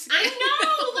goosebumps again. I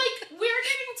know! Like, we're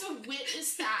getting to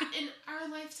witness that in our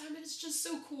lifetime, and it's just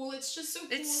so cool. It's just so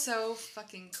cool. It's so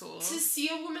fucking cool. To see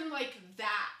a woman like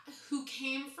that, who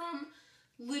came from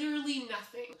literally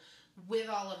nothing. With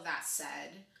all of that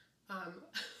said,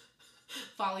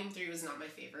 Volume 3 was not my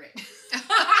favorite. and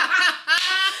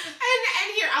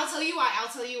here, I'll tell you why.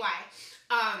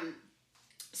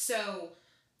 So,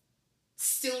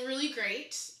 still really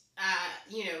great.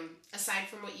 You know, aside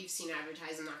from what you've seen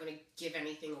advertised, I'm not going to give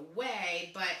anything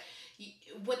away, but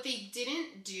what they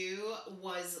didn't do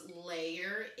was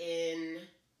layer in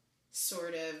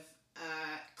sort of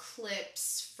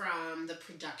clips from the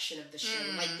production of the show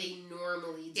like they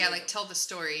normally do. Yeah, like tell the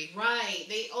story. Right.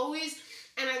 They always,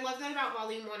 and I love that about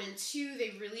Volume 1 and 2,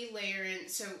 they really layer in,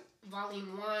 so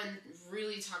Volume 1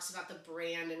 really talks about the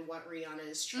brand and what Rihanna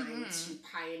is trying to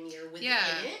pioneer within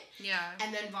it. Yeah.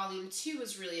 And then Volume 2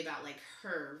 was really about like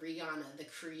her, Rihanna, the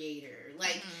creator.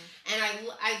 Like, and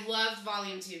I love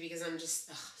Volume 2 because I'm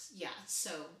just,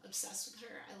 so obsessed with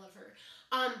her. I love her.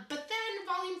 But then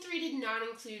Volume 3 did not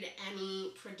include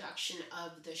any production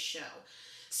of the show.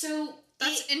 So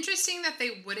that's interesting that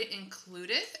they wouldn't include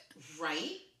it.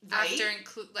 Right. After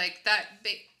like that,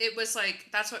 it was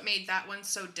like that's what made that one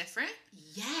so different.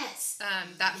 Yes.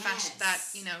 Fashion, that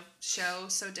you know, show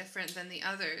so different than the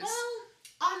others.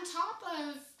 Well, on top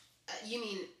of, you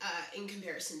mean in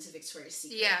comparison to Victoria's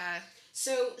Secret? Yeah.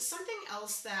 So something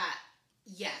else that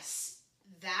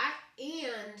that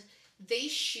and they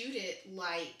shoot it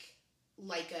like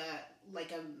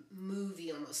a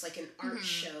movie almost, like an art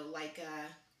show, like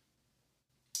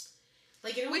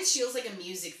it always feels like a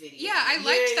music video. Yeah, I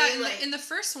liked that in the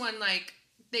first one. Like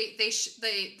they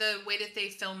the way that they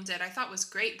filmed it, I thought was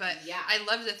great. But I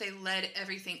loved that they led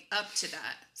everything up to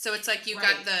that. So it's like you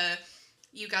got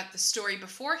you got the story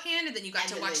beforehand, and then you got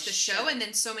to watch the show, and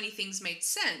then so many things made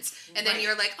sense. And then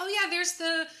you're like, oh yeah, there's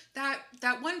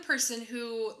that one person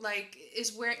who like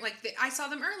is wearing like I saw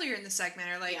them earlier in the segment,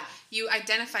 or like you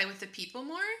identify with the people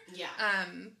more. Yeah.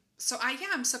 So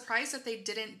I'm surprised that they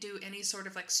didn't do any sort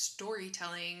of like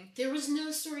storytelling. There was no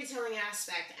storytelling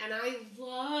aspect, and I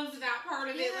love that part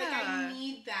of it. Like, I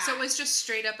need that. So it was just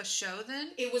straight up a show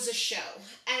then? It was a show.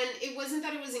 And it wasn't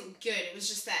that it wasn't good. It was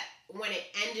just that when it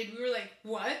ended, we were like,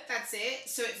 what? That's it?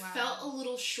 So it felt a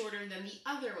little shorter than the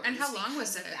other ones. And how long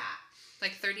was it?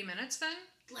 Like 30 minutes then?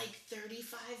 Like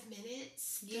 35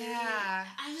 minutes. Yeah.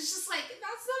 I was just like,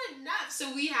 that's not enough.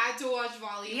 So we had to watch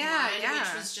Volume 1,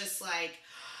 which was just like...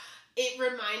 It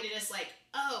reminded us, like,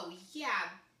 oh, yeah,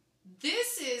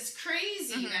 this is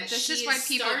crazy that this she is why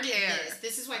people care.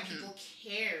 This is why people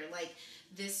care. Like,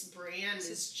 this brand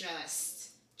is just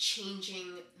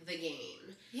changing the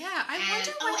game. Yeah, I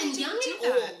wonder why they young do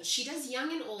and that. old. She does young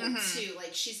and old, too.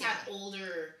 Like, she's had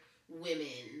older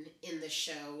women in the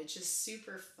show, which is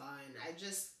super fun. I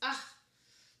just,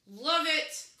 love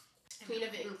it. Queen of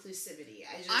inclusivity.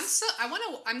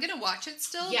 I'm gonna watch it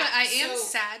still, but I am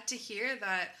sad to hear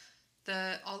that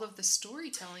all of the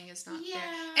storytelling is not there.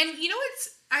 And you know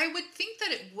I would think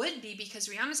that it would be because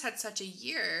Rihanna's had such a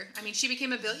year. I mean, she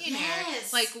became a billionaire.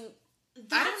 Yes. Like,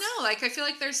 I don't know. Like, I feel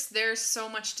like there's so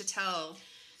much to tell.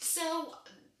 So,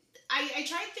 I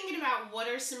tried thinking about what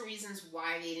are some reasons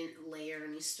why they didn't layer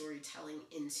any storytelling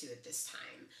into it this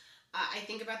time. I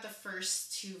think about the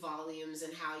first 2 volumes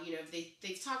and how, you know,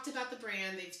 they've talked about the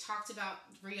brand, they've talked about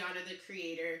Rihanna, the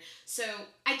creator. So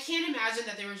I can't imagine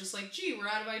that they were just like, gee, we're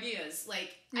out of ideas.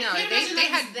 Like, no, they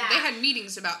had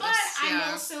meetings about this. But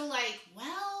I'm also like,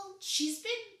 well, she's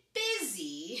been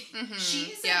busy.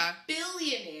 She's a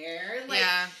billionaire. Like,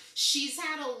 she's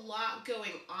had a lot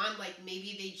going on. Like,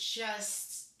 maybe they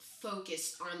just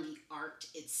focused on the art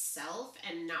itself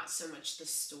and not so much the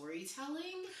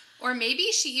storytelling. Or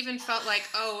maybe she even felt like,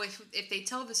 oh, if they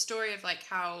tell the story of like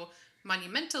how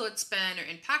monumental it's been or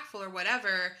impactful or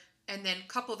whatever, and then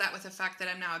couple that with the fact that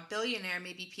I'm now a billionaire,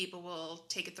 maybe people will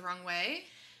take it the wrong way.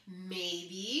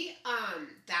 Maybe.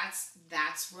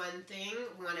 That's one thing,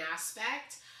 one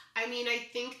aspect. I mean, I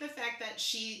think the fact that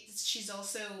she's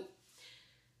also...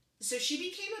 So she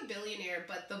became a billionaire,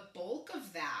 but the bulk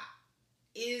of that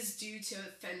is due to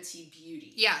Fenty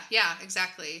Beauty. Yeah,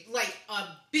 exactly. Like a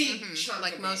big chunk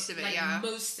like of most it. Of it, like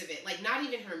most of it. Like not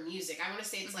even her music. I want to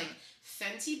say it's like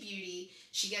Fenty Beauty.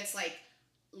 She gets like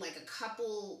a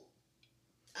couple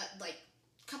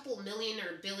million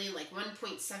or billion, like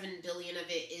 1.7 billion of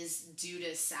it is due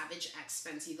to Savage X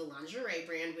Fenty, the lingerie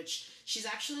brand, which she's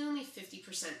actually only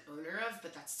 50% owner of,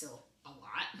 but that's still a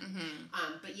lot.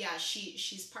 But yeah,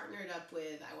 she's partnered up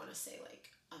with, I want to say like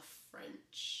a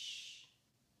French...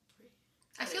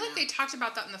 I feel like they talked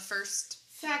about that in the first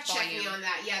Fact check me on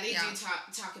that. Yeah, they do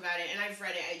talk about it, and I've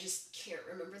read it. I just can't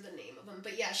remember the name of them.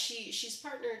 But yeah, she's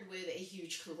partnered with a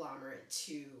huge conglomerate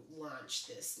to launch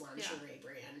this lingerie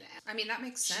brand. I mean, that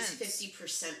makes sense. She's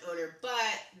 50% owner, but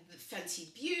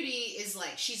Fenty Beauty is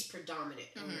like, she's predominant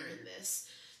owner in this.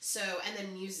 So, and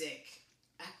then music.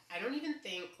 I don't even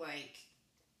think like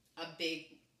a big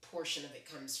portion of it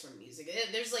comes from music.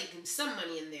 There's like some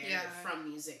money in there from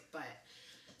music, but...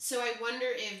 So I wonder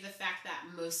if the fact that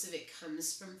most of it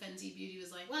comes from Fenty Beauty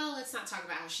was like, well, let's not talk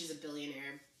about how she's a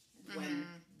billionaire when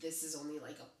this is only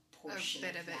like a portion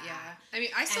of it. Yeah. I mean,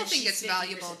 I still think it's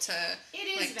valuable to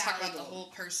talk about the valuable.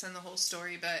 whole person, the whole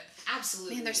story, but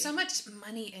absolutely, man, there's so much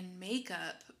money in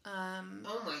makeup.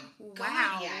 Oh my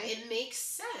god, yeah, it makes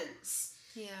sense.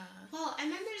 Yeah. Well,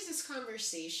 and then there's this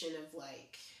conversation of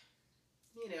like,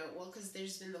 you know, well, because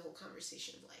there's been the whole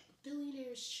conversation of like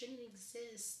billionaires shouldn't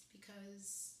exist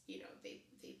because, you know, they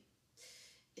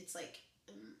it's like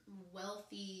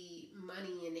wealthy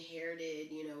money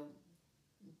inherited, you know,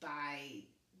 by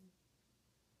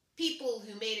people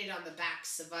who made it on the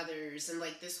backs of others, and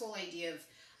like this whole idea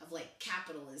of like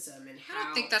capitalism and how... I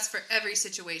don't think that's for every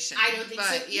situation. I don't think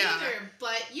so either,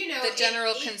 but you know... The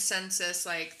general consensus,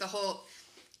 like the whole,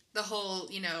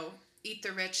 you know, eat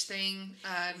the rich thing.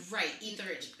 Right, eat the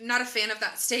rich. Not a fan of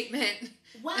that statement.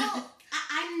 Well,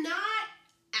 I'm not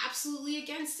absolutely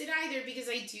against it either, because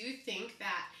I do think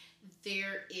that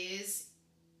there is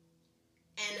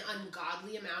an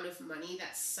ungodly amount of money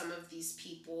that some of these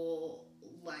people,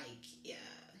 like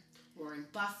Warren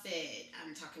Buffett,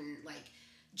 I'm talking like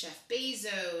Jeff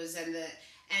Bezos, and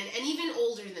even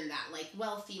older than that, like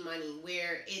wealthy money,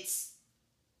 where it's,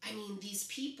 I mean, these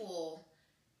people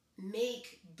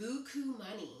make buku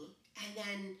money and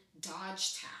then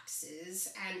dodge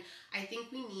taxes, and I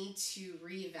think we need to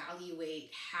reevaluate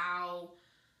how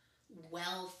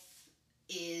wealth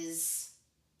is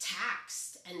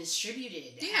taxed and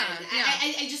distributed. Yeah, and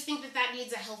yeah. I just think that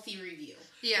needs a healthy review.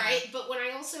 Yeah. Right? But when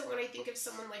I think of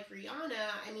someone like Rihanna,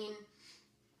 I mean,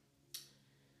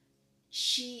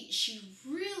 she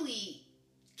really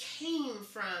came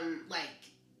from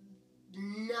like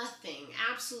nothing,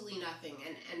 absolutely nothing,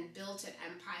 and built an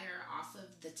empire off of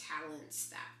the talents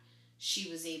that she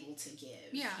was able to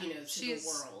give, to the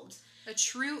world. A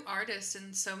true artist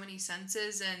in so many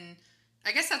senses, and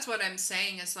I guess that's what I'm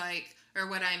saying is like, or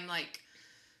what I'm like,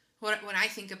 when I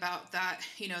think about that,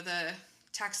 the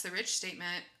tax the rich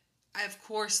statement, of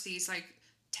course these like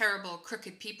terrible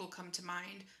crooked people come to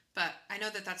mind, but I know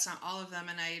that that's not all of them,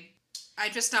 and I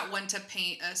just not want to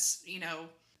paint us,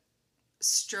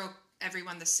 stroke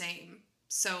everyone the same.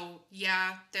 So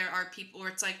yeah, there are people where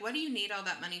it's like, what do you need all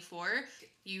that money for?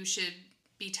 You should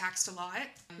be taxed a lot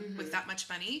with that much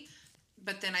money.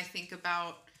 But then I think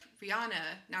about Rihanna.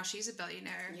 Now she's a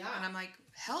billionaire, and I'm like,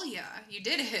 hell yeah, you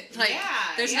did it. Like,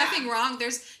 there's nothing wrong.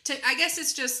 I guess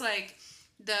it's just like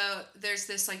there's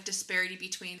this like disparity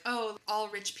between, oh, all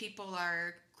rich people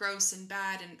are gross and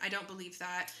bad, and I don't believe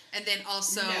that. And then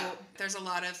also there's a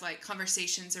lot of like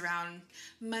conversations around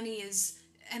money is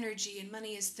energy, and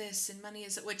money is this, and money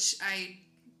is, which I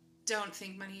don't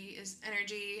think money is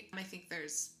energy. I think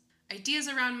there's ideas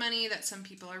around money that some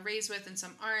people are raised with and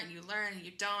some aren't, and you learn and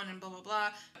you don't, and blah blah blah.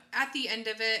 At the end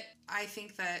of it, I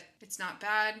think that it's not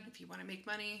bad if you want to make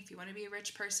money, if you want to be a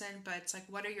rich person, but it's like,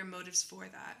 what are your motives for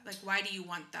that? Like, why do you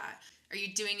want that? Are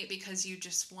you doing it because you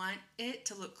just want it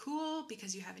to look cool,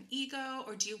 because you have an ego,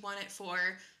 or do you want it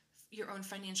for your own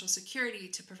financial security,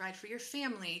 to provide for your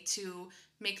family, to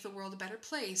make the world a better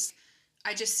place?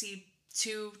 I just see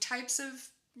two types of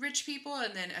rich people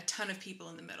and then a ton of people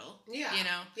in the middle. Yeah.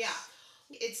 Yeah.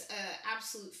 It's an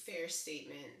absolute fair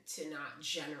statement to not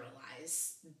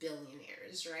generalize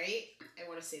billionaires, right? I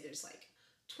want to say there's like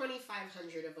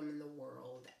 2,500 of them in the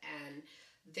world, and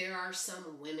there are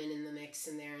some women in the mix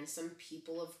in there and some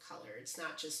people of color. It's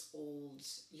not just old,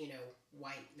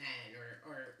 white men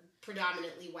or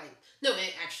predominantly white. No,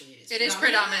 it actually is. It is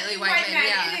predominantly white men.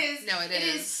 Yeah. It is. No, it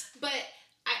is. But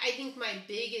I think my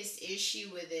biggest issue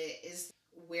with it is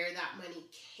where that money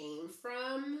came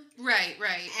from. Right.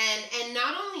 And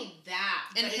not only that,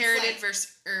 but inherited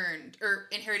versus earned, or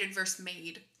inherited versus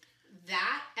made.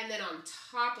 That, and then on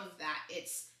top of that,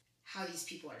 it's how these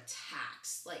people are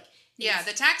taxed. Like,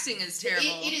 the taxing is terrible.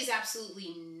 It is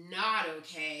absolutely not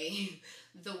okay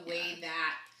the way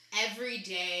that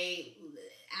everyday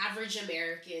average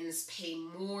Americans pay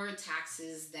more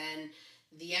taxes than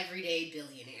the everyday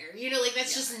billionaire.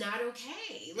 That's just not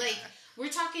okay. Like, we're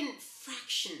talking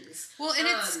fractions. Well, and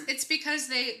it's because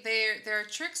there are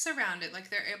tricks around it. Like,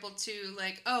 they're able to,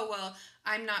 like, oh, well,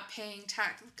 I'm not paying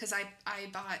tax because I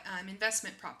bought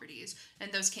investment properties,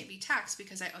 and those can't be taxed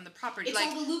because I own the property. It's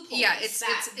all the loopholes. Yeah, it's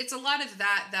a lot of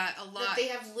that they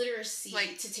have literacy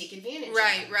to take advantage of.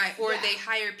 Right. Or they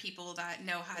hire people that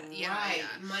know how to. Right.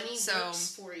 Money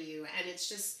works for you, and it's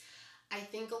just, I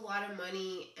think a lot of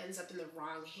money ends up in the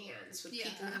wrong hands with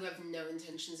people who have no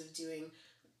intentions of doing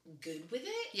good with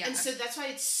it. Yeah. And so that's why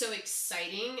it's so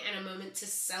exciting and a moment to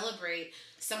celebrate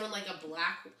someone like a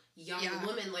Black young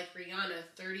woman like Rihanna,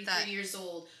 33 years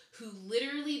old, who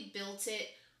literally built it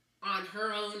on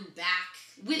her own back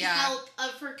with help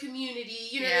of her community.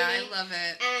 You know what I mean? I love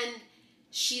it. And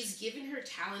she's given her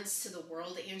talents to the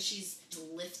world, and she's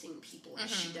lifting people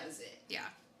as she does it.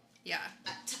 Yeah.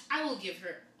 I will give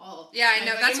her all. Yeah, I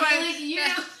know. That's why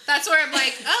that's where I'm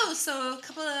like, oh, so a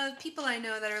couple of people I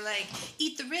know that are like,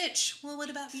 eat the rich. Well, what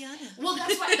about Rihanna? Well,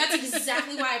 that's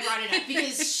exactly why I brought it up,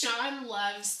 because Sean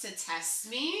loves to test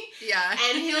me. Yeah.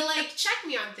 And he'll like check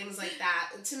me on things like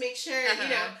that to make sure,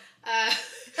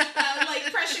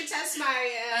 like pressure test my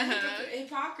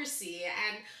hypocrisy.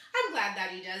 And I'm glad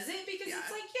that he does it, because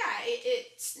it's like,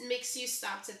 it makes you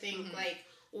stop to think like,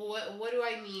 what do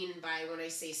I mean by when I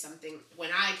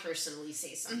personally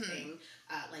say something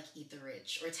like eat the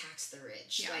rich or tax the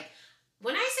rich? Like,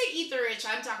 when I say eat the rich,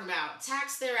 I'm talking about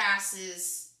tax their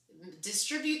asses,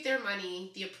 distribute their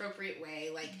money the appropriate way.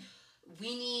 Like,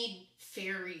 we need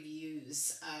fair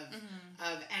reviews of and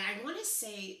I want to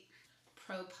say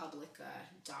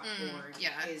ProPublica.org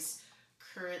is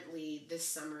currently, this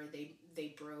summer,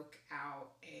 they broke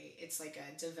out it's like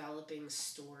a developing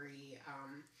story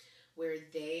where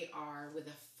they are, with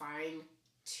a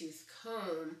fine-tooth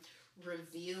comb,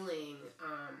 revealing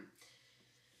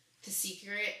the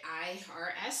secret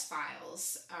IRS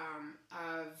files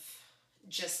of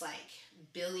just like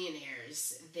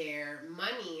billionaires, their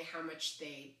money, how much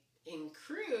they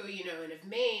accrue, and have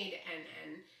made,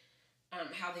 and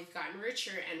how they've gotten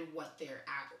richer, and what they're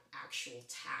actual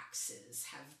taxes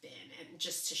have been, and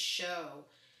just to show,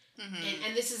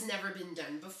 and this has never been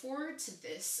done before to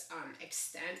this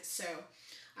extent, so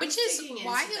which is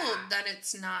wild that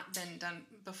it's not been done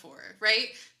before,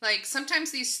 right? Like,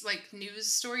 sometimes these, like, news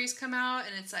stories come out,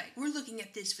 and it's like, we're looking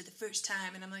at this for the first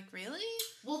time, and I'm like, really?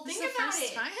 Well, think about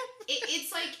it.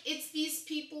 It's like, it's these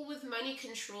people with money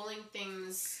controlling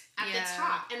things at the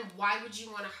top, and why would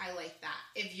you want to highlight that?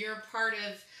 If you're part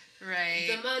of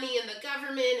the money and the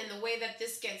government and the way that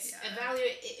this gets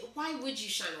evaluated, why would you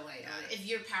shine a light on it if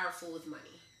you're powerful with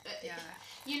money?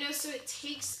 You know, so it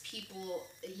takes people,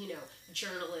 you know,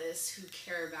 journalists who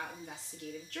care about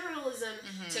investigative journalism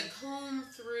to comb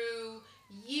through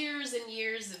years and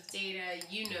years of data.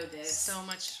 You know this. So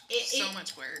much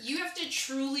work. You have to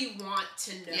truly want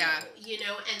to know, you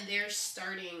know, and they're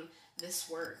starting this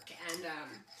work. And,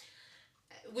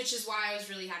 which is why I was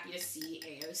really happy to see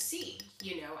AOC,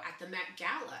 you know, at the Met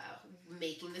Gala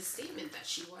making the statement that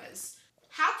she was.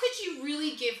 How could you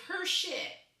really give her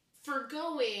shit for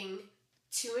going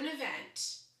to an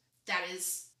event that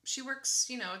is... She works,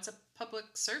 you know, it's a public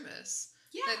service.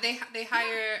 Yeah. They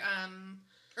hire,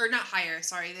 or not hire,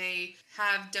 sorry, they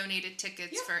have donated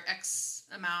tickets for X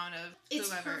amount of It's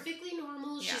whoever. perfectly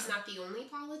normal. She's not the only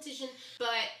politician.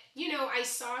 But, you know, I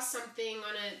saw something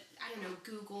on I don't know,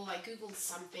 Google. I Googled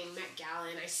something, Met Gala,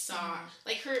 and I saw,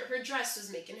 like, her dress was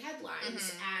making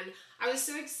headlines. And I was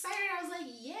so excited. I was like,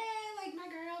 yeah, like, my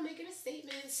girl making a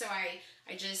statement. So I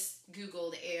just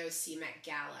Googled AOC Met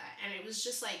Gala, and it was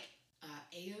just like,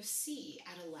 AOC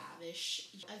at a lavish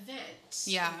event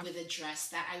with a dress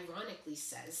that ironically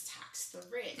says tax the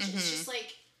rich. It's just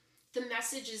like, the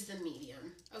message is the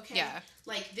medium, okay? Yeah.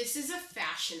 Like, this is a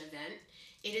fashion event.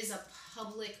 It is a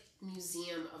public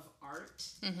museum of art.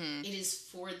 It is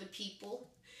for the people.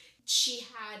 She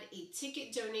had a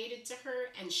ticket donated to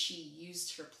her, and she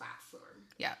used her platform.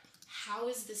 Yeah. How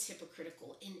is this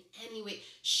hypocritical in any way?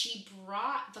 She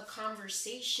brought the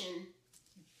conversation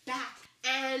back,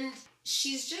 and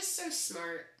she's just so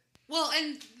smart. Well,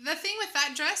 and the thing with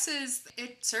that dress is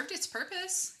it served its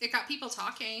purpose. It got people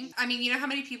talking. I mean, you know how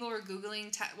many people were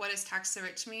Googling what does tax the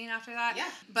rich mean after that?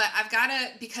 Yeah. But I've got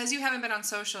to, because you haven't been on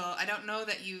social, I don't know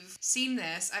that you've seen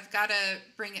this. I've got to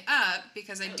bring it up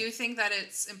because I do think that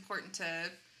it's important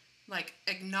to, like,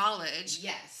 acknowledge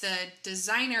the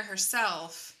designer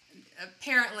herself,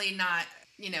 apparently not,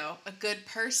 you know, a good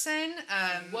person.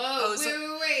 Whoa,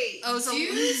 wait. Do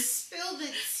spill the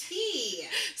tea.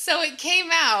 So it came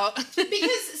out.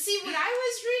 Because, see, what I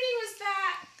was reading was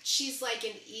that she's like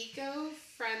an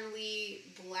eco-friendly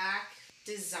black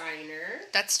designer.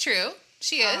 That's true.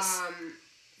 She is.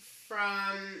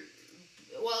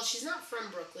 Well, she's not from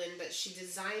Brooklyn, but she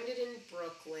designed it in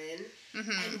Brooklyn.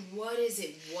 And what is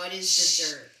it? What is the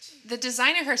dirt? The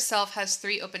designer herself has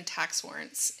 3 open tax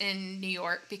warrants in New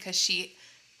York because she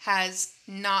has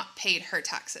not paid her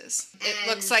taxes. It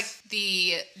looks like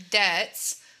the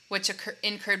debts, which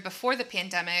incurred before the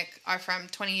pandemic, are from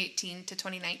 2018 to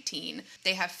 2019.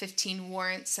 They have 15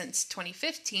 warrants since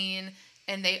 2015,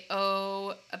 and they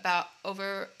owe about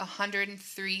over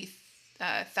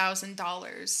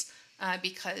 $103,000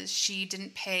 because she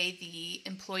didn't pay the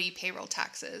employee payroll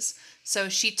taxes. So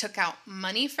she took out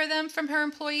money for them from her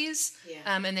employees,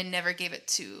 and then never gave it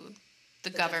to the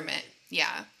government.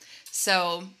 Yeah.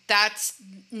 So that's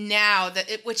now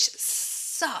which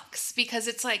sucks because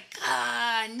it's like,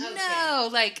 no,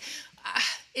 like,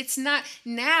 it's not,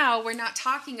 now we're not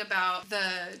talking about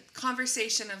the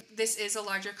conversation of this is a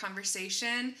larger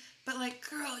conversation, but like,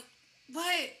 girl,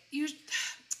 what?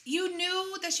 You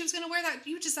knew that she was going to wear that,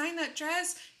 you designed that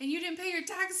dress, and you didn't pay your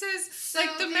taxes? So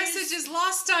like, the message is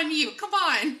lost on you. Come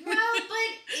on. Well,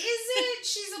 but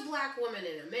she's a black woman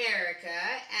in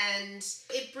America, and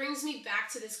it brings me back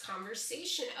to this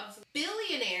conversation of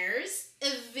billionaires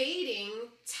evading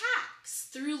tax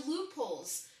through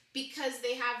loopholes because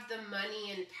they have the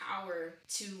money and power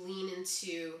to lean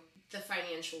into the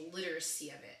financial literacy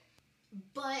of it.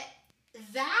 But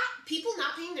that, people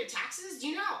not paying their taxes, do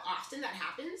you know how often that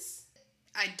happens?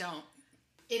 I don't.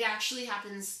 It actually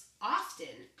happens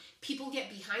often. People get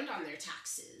behind on their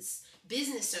taxes.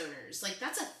 Business owners, like,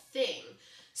 that's a thing.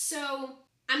 So,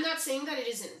 I'm not saying that it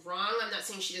isn't wrong. I'm not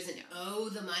saying she doesn't owe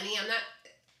the money.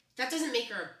 That doesn't make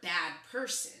her a bad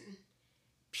person.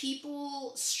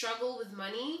 People struggle with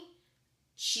money.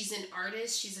 She's an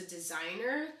artist. She's a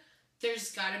designer.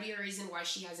 There's got to be a reason why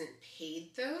she hasn't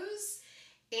paid those.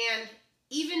 And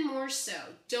even more so,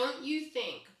 don't you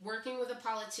think working with a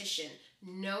politician,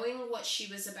 knowing what she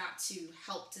was about to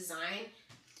help design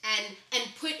and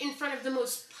put in front of the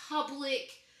most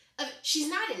public, she's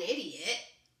not an idiot.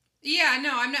 Yeah,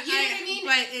 no, I'm not. You know what I mean?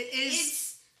 But it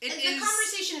is. the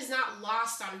conversation is not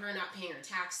lost on her not paying her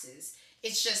taxes.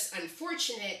 It's just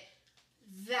unfortunate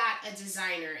that a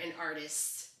designer, an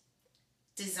artist,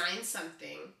 designed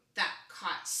something that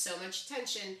caught so much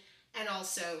attention, and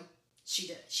also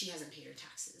she hasn't paid her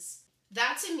taxes.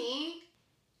 That, to me,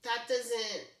 that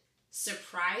doesn't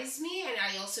surprise me, and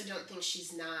I also don't think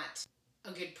she's not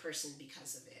a good person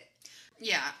because of it.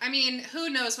 Yeah, I mean, who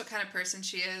knows what kind of person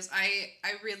she is. I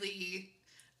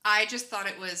just thought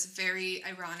it was very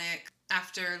ironic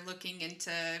after looking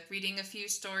into reading a few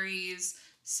stories,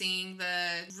 seeing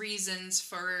the reasons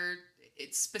for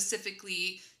it,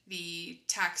 specifically the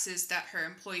taxes that her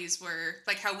employees were,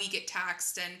 like how we get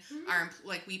taxed and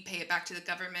we pay it back to the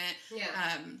government.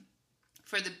 Yeah.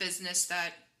 For the business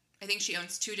that, I think she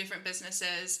owns 2 different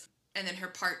businesses, and then her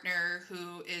partner,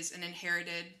 who is an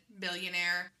inherited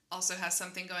billionaire, also has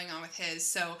something going on with his.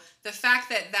 So the fact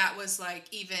that that was like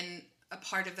even a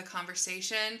part of the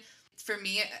conversation, for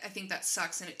me, I think that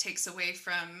sucks, and it takes away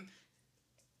from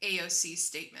AOC's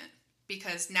statement,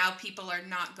 because now people are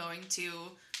not going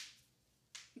to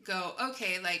go,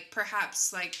 okay, like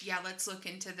perhaps like, yeah, let's look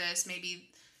into this. Maybe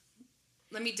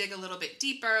let me dig a little bit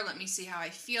deeper. Let me see how I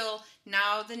feel.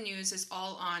 Now the news is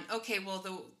all on, okay, well,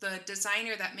 the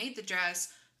designer that made the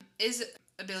dress is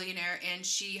a billionaire, and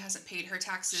she hasn't paid her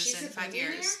taxes in 5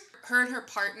 years. Her and her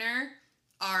partner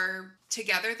are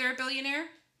together. They're a billionaire.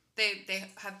 They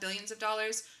have billions of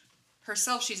dollars.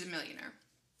 Herself, she's a millionaire.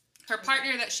 Her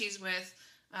partner that she's with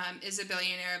is a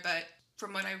billionaire, but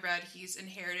from what I read, he's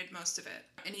inherited most of it.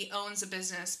 And he owns a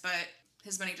business, but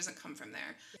his money doesn't come from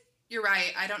there. You're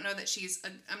right. I don't know that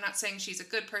I'm not saying she's a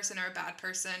good person or a bad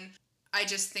person. I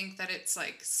just think that it's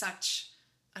like such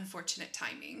unfortunate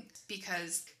timing,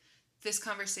 because this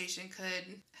conversation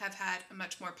could have had a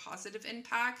much more positive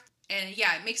impact. And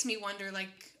yeah, it makes me wonder,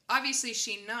 like, obviously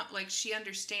she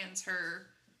understands her,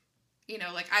 you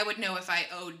know, like I would know if I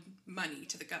owed money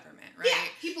to the government, right? Yeah,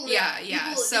 people. Yeah.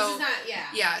 People, so this is not, yeah.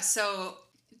 Yeah. So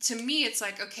to me, it's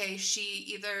like, okay, she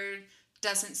either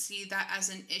doesn't see that as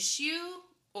an issue,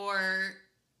 or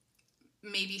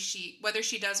maybe whether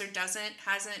she does or doesn't,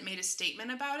 hasn't made a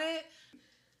statement about it.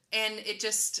 And it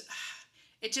just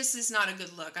is not a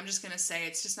good look. I'm just going to say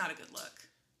it's just not a good look.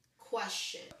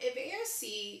 Question. If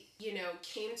AOC,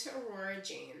 came to Aurora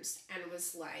James and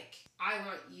was like, I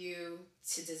want you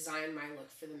to design my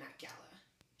look for the Met Gala,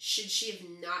 should she have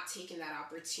not taken that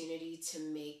opportunity to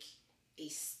make a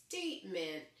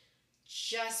statement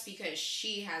just because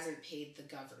she hasn't paid the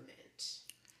government?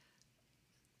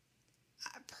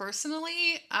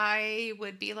 Personally, I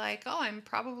would be like, oh, I'm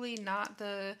probably not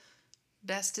the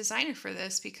best designer for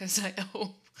this because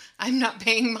I'm not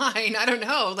paying mine. I don't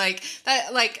know. Like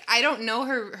that, like I don't know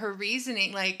her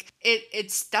reasoning. Like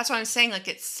that's what I'm saying. Like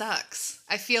it sucks.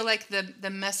 I feel like the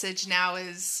message now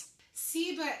is.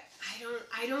 See, but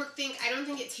I don't think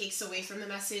it takes away from the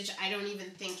message. I don't even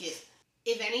think it,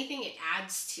 if anything, it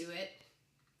adds to it.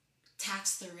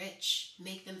 Tax the rich.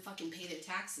 Make them fucking pay their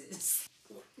taxes.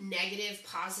 Negative,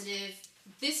 positive.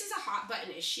 This is a hot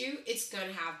button issue. It's going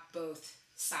to have both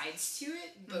sides to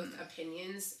it, both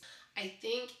opinions. I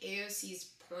think AOC's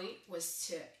point was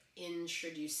to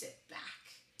introduce it back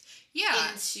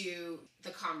into the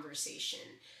conversation.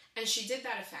 And she did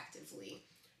that effectively.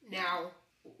 Now,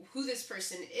 who this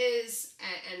person is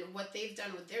and what they've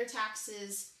done with their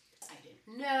taxes, I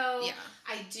didn't know. Yeah.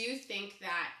 I do think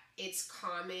that it's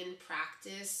common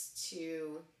practice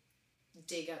to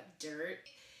dig up dirt.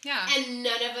 Yeah. And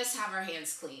none of us have our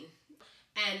hands clean.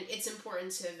 And it's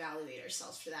important to evaluate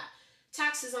ourselves for that.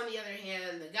 Taxes, on the other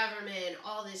hand, the government,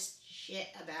 all this shit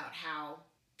about how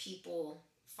people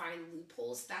find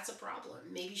loopholes, that's a problem.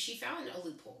 Maybe she found a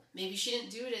loophole. Maybe she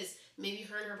didn't do it maybe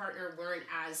her and her partner weren't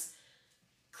as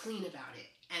clean about it.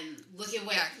 And look at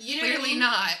what, clearly what I mean?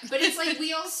 Not. But it's like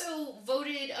we also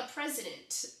voted a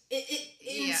president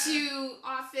into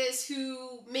office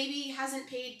who maybe hasn't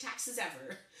paid taxes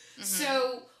ever. Mm-hmm.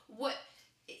 So what,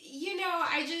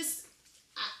 I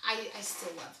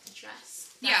still love the dress.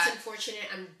 That's unfortunate.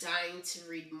 I'm dying to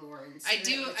read more into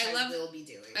it, which I will be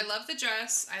doing. I love the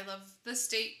dress. I love the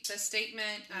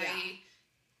statement. Yeah. I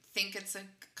think it's a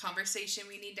conversation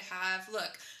we need to have.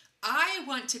 Look, I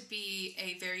want to be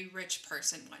a very rich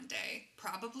person one day.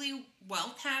 Probably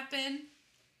won't happen,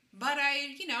 but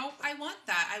I want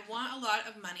that. I want a lot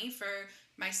of money for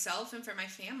myself and for my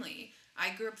family.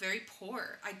 I grew up very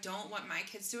poor. I don't want my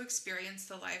kids to experience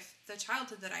the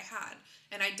childhood that I had.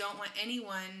 And I don't want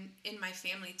anyone in my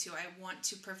family to. I want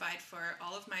to provide for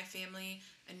all of my family,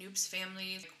 Anoop's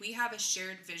family. We have a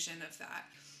shared vision of that.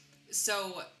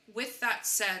 So with that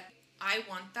said, I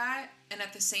want that. And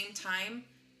at the same time,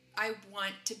 I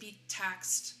want to be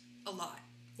taxed a lot.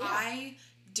 Yeah. I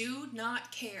do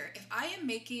not care. If I am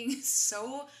making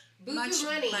so much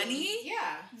money,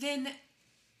 then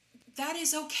that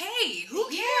is okay. Who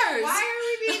cares? Yeah, why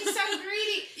are we being so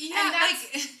greedy? Yeah, and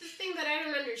that's the thing that I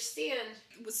don't understand.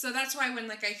 So that's why when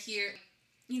I hear,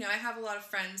 I have a lot of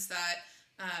friends that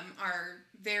are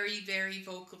very, very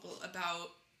vocal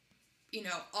about,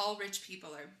 all rich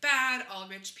people are bad, all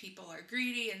rich people are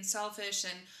greedy and selfish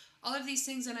and all of these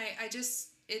things. And I just,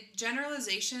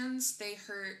 generalizations, they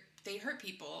hurt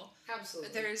people.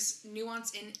 Absolutely. There's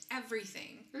nuance in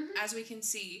everything, as we can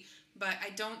see. But I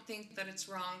don't think that it's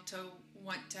wrong to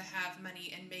want to have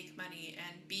money and make money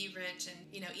and be rich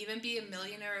and, even be a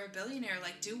millionaire or a billionaire.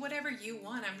 Do whatever you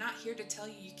want. I'm not here to tell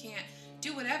you you can't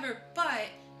do whatever, but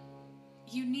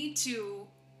you need to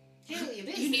handle your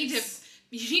business.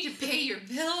 You need to pay your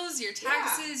bills, your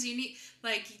taxes. Yeah. You need,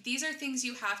 these are things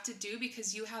you have to do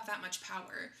because you have that much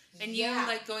power. And you,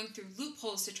 going through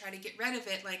loopholes to try to get rid of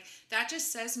it, that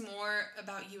just says more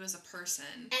about you as a person.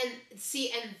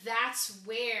 And that's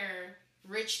where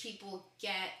rich people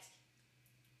get,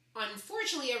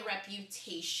 unfortunately, a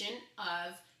reputation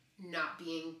of not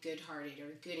being good-hearted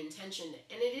or good-intentioned.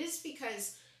 And it is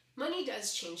because money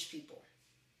does change people.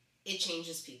 It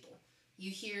changes people. You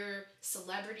hear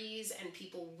celebrities and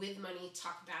people with money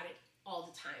talk about it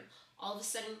all the time. All of a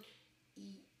sudden,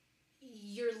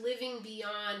 you're living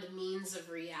beyond means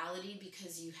of reality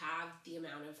because you have the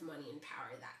amount of money and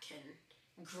power that can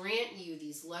grant you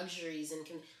these luxuries and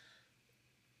can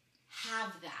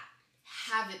have that.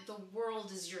 Have it. The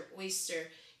world is your oyster.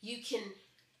 You can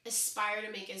aspire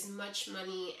to make as much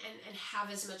money and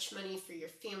have as much money for your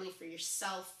family, for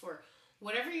yourself, for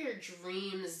whatever your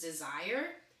dreams desire.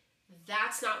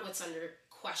 That's not what's under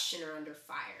question or under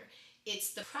fire.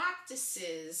 It's the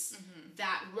practices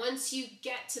that once you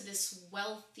get to this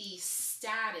wealthy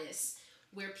status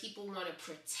where people want to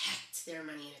protect their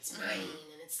money and it's mine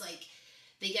and it's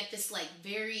they get this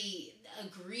very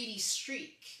greedy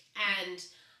streak. And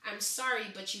I'm sorry,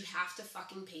 but you have to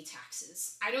fucking pay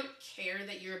taxes. I don't care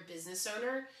that you're a business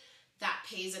owner that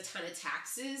pays a ton of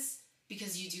taxes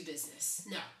because you do business.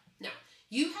 No.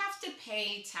 You have to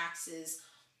pay taxes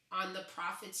on the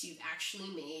profits you've actually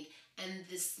made, and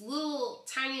this little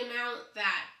tiny amount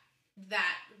that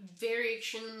very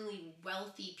extremely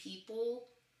wealthy people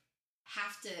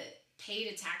have to pay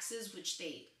to taxes, which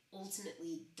they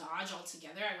ultimately dodge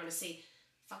altogether. I want to say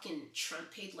fucking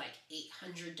Trump paid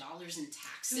 $800 in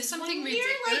taxes. It was something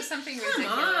ridiculous. Come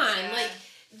on. Yeah.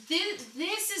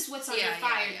 This is what's under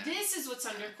fire. Yeah. This is what's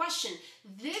under question.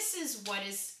 This is what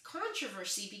is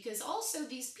controversy, because also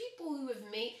these people who have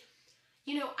made...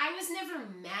 I was never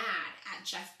mad at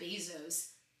Jeff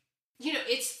Bezos.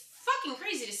 It's fucking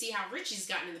crazy to see how rich he's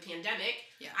gotten in the pandemic.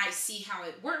 Yeah. I see how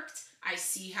it worked. I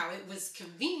see how it was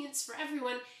convenience for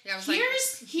everyone. Yeah,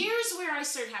 here's where I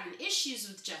started having issues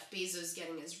with Jeff Bezos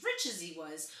getting as rich as he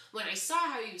was, when I saw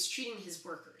how he was treating his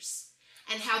workers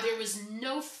and how there was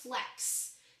no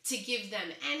flex to give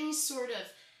them any sort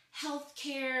of health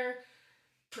care,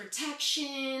 protection,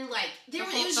 it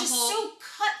was just so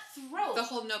cutthroat. The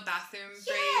whole no bathroom breaks.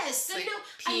 Yes,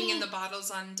 peeing in the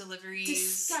bottles on deliveries.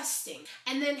 Disgusting.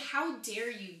 And then how dare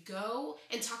you go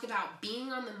and talk about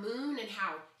being on the moon and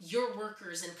how your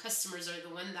workers and customers are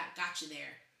the one that got you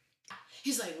there.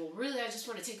 He's like, well, really, I just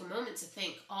want to take a moment to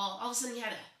thank all of a sudden he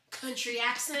had a country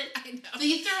accent. I know. So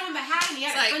you throw on the hat and he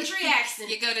had a country accent.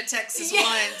 You go to Texas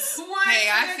once. Hey,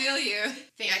 I feel you.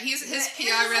 Yeah, his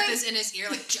PR rep is in his ear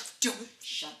Jeff, don't.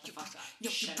 Shut the fuck up. No,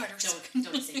 you better.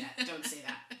 Don't say that. Don't say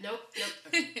that. Nope.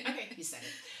 Okay, you said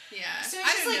it. Yeah. So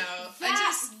it's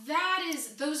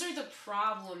know. Those are the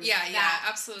problems. Yeah,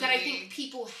 absolutely. That I think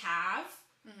people have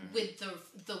with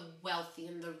the wealthy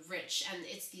and the rich, and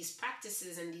it's these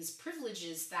practices and these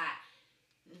privileges that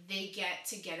they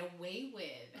get away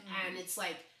with. And it's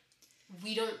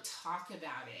we don't talk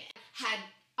about it. Had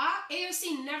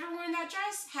AOC never worn that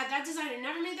dress, had that designer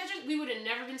never made that dress, we would have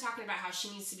never been talking about how she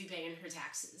needs to be paying her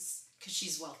taxes because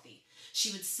she's wealthy.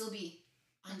 She would still be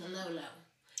on the low.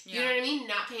 Yeah. You know what I mean?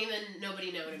 Not paying and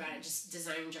nobody knowing about it, just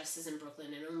designing dresses in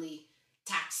Brooklyn, and only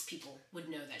tax people would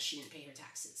know that she didn't pay her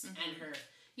taxes. And her,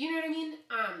 you know what I mean?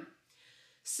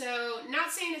 So, not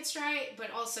saying it's right,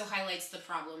 but also highlights the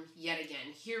problem yet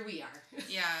again. Here we are.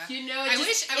 Yeah. I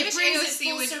wish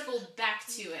AOC would circle back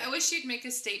to it. I wish she'd make a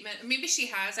statement. Maybe she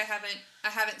has. I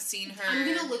haven't seen her. I'm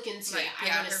gonna look into it.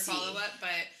 Her follow up, but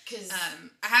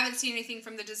I haven't seen anything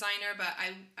from the designer. But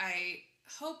I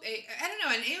hope I don't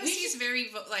know. And AOC is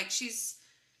very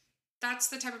that's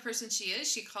the type of person she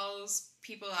is. She calls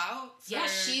people out. She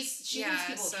holds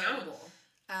people accountable.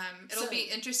 It'll be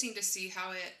interesting to see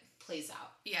how it plays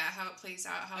out. how it plays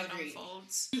out, how Agreed. it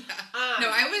unfolds. Yeah. No,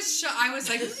 I was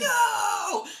like,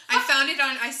 no!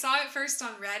 I saw it first on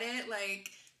Reddit,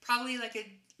 like, probably like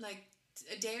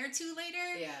a day or two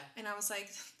later. Yeah. And I was like,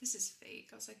 this is fake.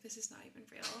 I was like, this is not even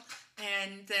real.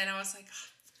 And then I was like, oh,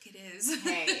 it is.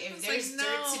 Hey, if there's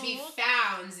dirt to be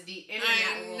found, the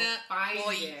internet will find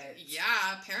it.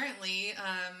 Yeah, apparently.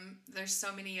 There's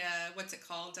so many, what's it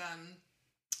called?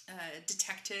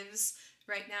 Detectives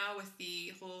right now with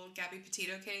the whole Gabby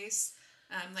Petito case.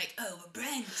 Like,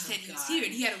 Brandon said he was here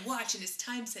and he had a watch and his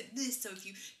time said this, so if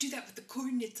you do that with the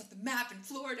coordinates on the map in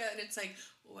Florida, and it's like,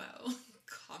 whoa,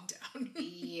 calm down.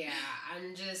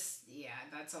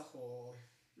 That's a whole...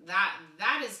 That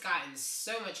has gotten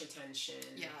so much attention.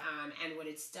 Yeah. And what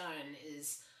it's done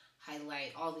is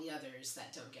highlight all the others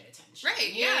that don't get attention.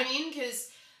 Right, You know what I mean? Because...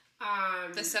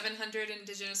 the 700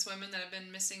 Indigenous women that have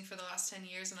been missing for the last 10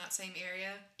 years in that same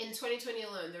area. In 2020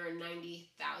 alone, there were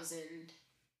 90,000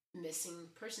 missing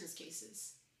persons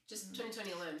cases. Just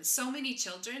 2020 alone. So many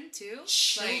children, too.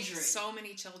 Children. Like, so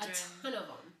many children. A ton of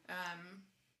them.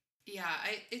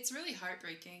 It's really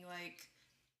heartbreaking. Like,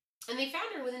 and they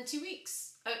found her within 2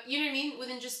 weeks. You know what I mean?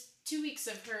 Within just 2 weeks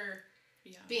of her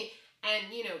being... And,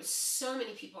 so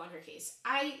many people on her case.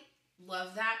 I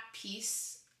love that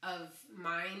piece of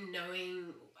mine,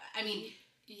 knowing... I mean...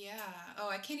 Yeah. Oh,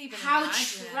 I can't even how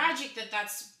imagine. Tragic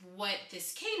that's what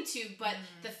this came to, but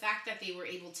the fact that they were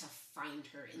able to find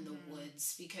her in the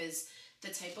woods, because the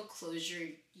type of closure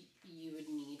you would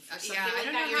need for something like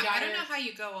that. I don't know how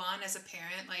you go on as a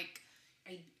parent, like,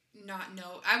 not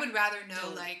know. I would rather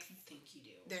know, like, think you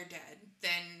do. They're dead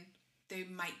than they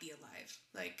might be alive.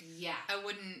 Like, yeah. I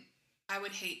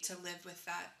would hate to live with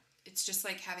that. It's just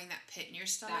like having that pit in your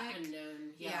stomach. That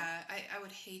unknown. Yeah. I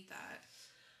would hate that.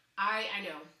 I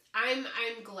know. I'm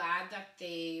glad that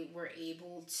they were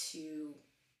able to,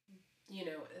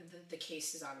 the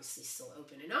case is obviously still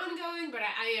open and ongoing, but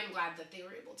I am glad that they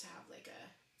were able to have like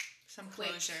some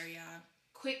closure,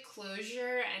 quick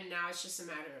closure, and now it's just a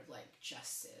matter of like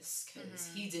justice, because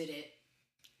he did it.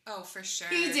 Oh, for sure.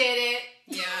 He did it.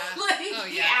 Yeah.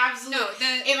 He absolutely. No,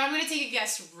 if I'm gonna take a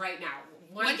guess right now,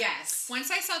 one guess. Once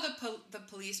I saw the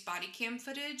police body cam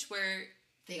footage where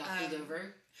they got pulled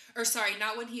over. Or sorry,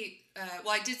 not when he...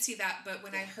 I did see that, but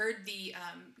when I heard the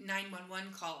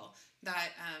 911 call that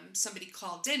somebody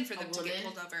called in for them to get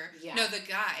pulled over. Yeah. No, the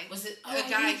guy. Was it... the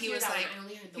guy, he was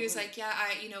like, yeah,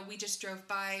 we just drove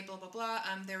by, blah, blah, blah.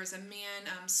 There was a man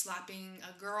slapping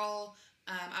a girl.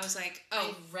 I was like,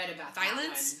 I read about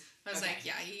violence? That one. I was like,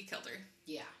 yeah, he killed her.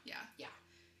 Yeah.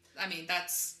 I mean,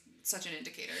 that's such an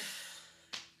indicator.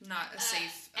 Not a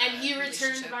safe and he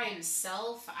returned by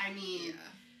himself. I mean... Yeah.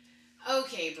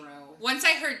 Okay, bro. Once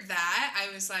I heard that,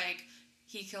 I was like,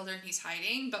 he killed her and he's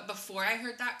hiding. But before I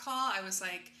heard that call, I was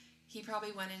like, he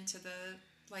probably went into the,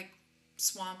 like,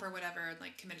 swamp or whatever and,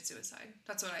 like, committed suicide.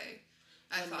 That's what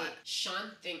I thought. Sean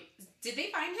thinks... Did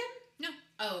they find him? No.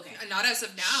 Oh, okay. Not as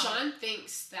of now. Sean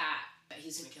thinks that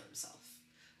he's going to kill himself.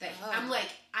 I'm like,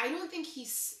 I don't think he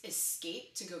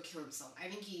escaped to go kill himself. I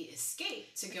think he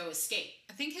escaped to go escape.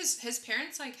 I think his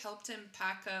parents, like, helped him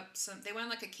pack up they went on,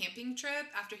 like, a camping trip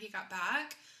after he got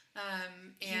back.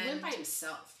 And he went by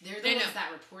himself. They're the ones that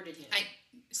reported him.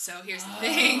 So here's the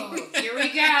thing. Here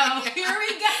we go. Here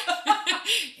we go.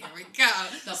 Here we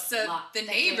go. So the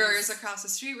neighbors across the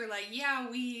street were like, yeah,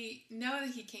 we know that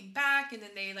he came back, and then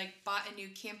they like bought a new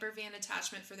camper van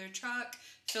attachment for their truck,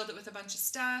 filled it with a bunch of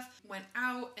stuff, went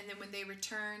out, and then when they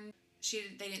returned,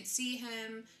 they didn't see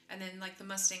him, and then like the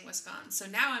Mustang was gone. So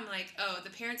now I'm like, oh, the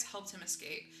parents helped him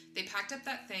escape. They packed up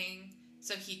that thing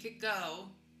so he could go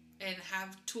and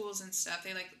have tools and stuff.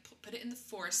 They like put it in the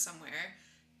forest somewhere,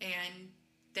 and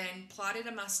then plotted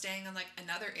a Mustang on like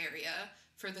another area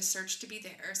for the search to be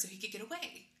there so he could get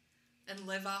away and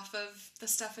live off of the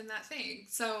stuff in that thing.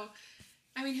 So,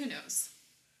 I mean, who knows?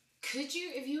 Could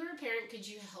you, if you were a parent, could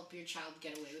you help your child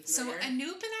get away with murder? So Anoop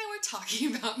and I were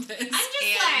talking about this. I'm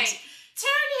just like,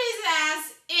 turn his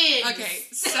ass in. Okay,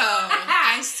 so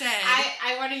I said...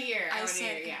 I want to hear. I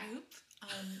said, Anoop,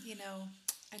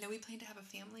 I know we plan to have a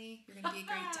family. You're going to be a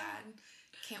great dad.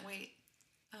 Can't wait.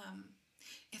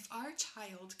 If our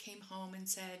child came home and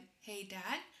said, hey,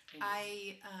 Dad,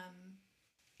 I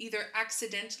either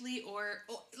accidentally or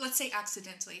let's say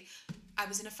accidentally, I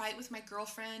was in a fight with my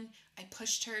girlfriend. I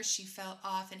pushed her. She fell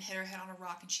off and hit her head on a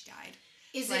rock and she died.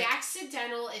 Is it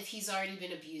accidental if he's already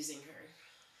been abusing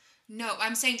her? No,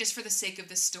 I'm saying just for the sake of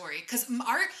this story, because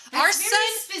our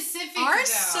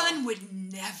son would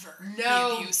never be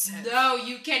abusive. No,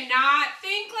 you cannot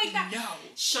think like that. No,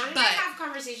 Sean and I have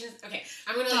conversations. Okay,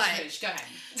 I'm gonna let you finish. Go ahead.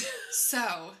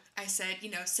 So I said,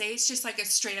 say it's just like a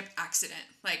straight up accident.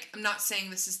 Like, I'm not saying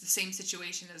this is the same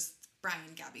situation as Brian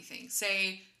and Gabby thing.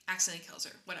 Say accidentally kills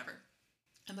her, whatever.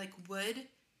 I'm like, what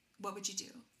would you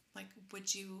do? Like,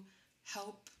 would you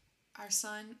help our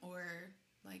son, or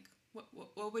like,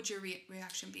 what would your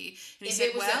reaction be? And he if said,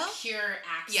 it was a pure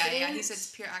accident? Yeah, he said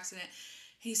it's pure accident.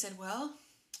 He said, well,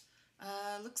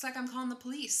 looks like I'm calling the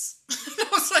police. I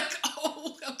was like,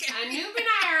 oh, okay. Anoop and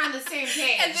I are on the same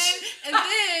page. And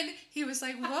then he was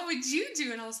like, what would you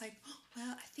do? And I was like,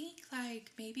 well, I think,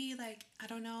 like, maybe, like, I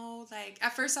don't know, like,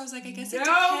 at first I was like, I guess it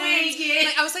depends. Megan.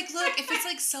 Like, I was like, look, if it's,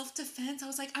 like, self-defense, I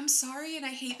was like, I'm sorry, and I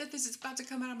hate that this is about to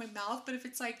come out of my mouth, but if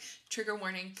it's, like, trigger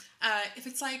warning, if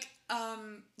it's, like,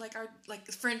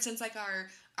 for instance, like,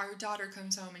 our daughter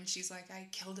comes home, and she's like, I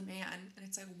killed a man, and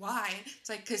it's like, why? It's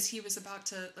like, because he was about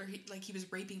to, or he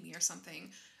was raping me or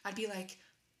something. I'd be like,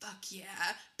 fuck yeah.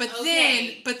 But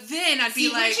then I'd be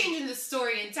like, we're changing the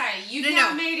story entirely. You've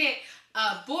now made it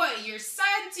a boy, your son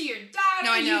to your daughter.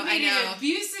 No, I know. An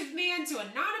abusive man to a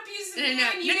non-abusive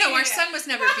man. No, our son was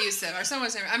never abusive. Our son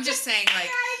was never. I'm just saying, like,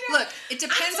 look, it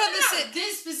depends on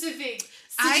this specific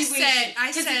situation.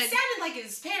 I said, because it sounded like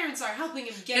his parents are helping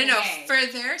him get away. No,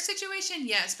 for their situation,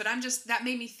 yes, but that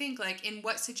made me think, like, in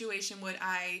what situation would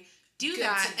I do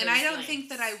that? And I don't think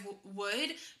that I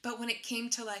would, but when it came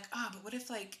to, like, but what if,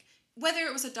 like, whether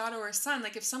it was a daughter or a son,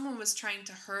 like, if someone was trying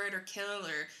to hurt or kill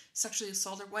or sexually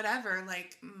assault or whatever,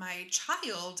 like, my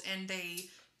child, and they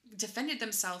defended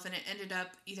themselves and it ended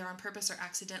up either on purpose or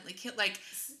accidentally killed, like,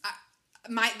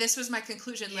 this was my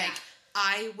conclusion, like,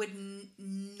 I would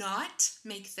not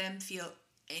make them feel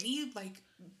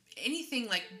anything,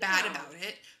 like, bad about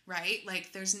it, right?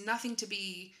 Like, there's nothing to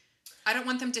be, I don't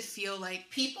want them to feel like...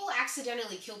 People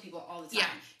accidentally kill people all the time.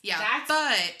 Yeah,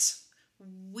 but...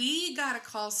 we gotta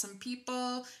call some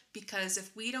people, because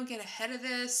if we don't get ahead of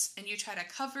this and you try to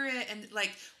cover it, and, like,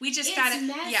 we just gotta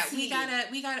we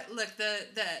gotta look,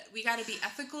 we gotta be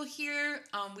ethical here.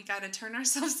 We gotta turn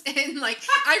ourselves in. Like,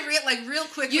 real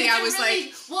quickly I was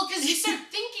like, well, because you start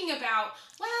thinking about,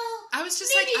 well, I was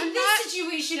just maybe like, in this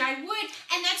situation I would,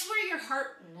 and that's where your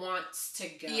heart wants to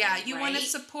go. Yeah, you want to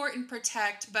support and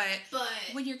protect, but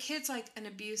when your kid's like an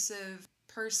abusive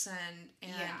person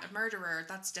and a murderer,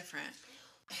 that's different.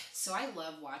 So I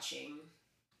love watching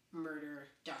murder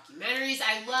documentaries.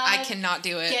 I cannot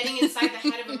do it. Getting inside the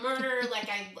head of a murderer. Like,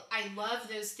 I love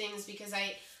those things because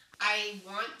I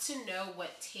want to know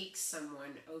what takes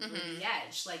someone over the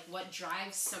edge. Like, what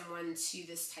drives someone to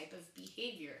this type of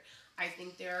behavior. I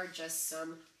think there are just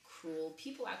some cruel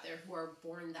people out there who are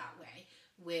born that way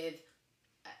with,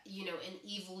 an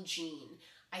evil gene.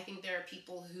 I think there are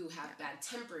people who have bad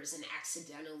tempers and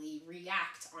accidentally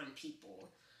react on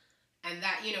people. And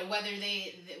that, whether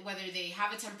they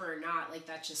have a temper or not, like,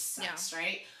 that just sucks,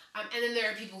 right? And then there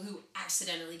are people who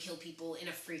accidentally kill people in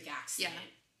a freak accident.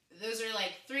 Yeah. Those are,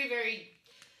 like, three very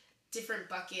different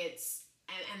buckets,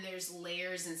 and there's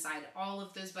layers inside all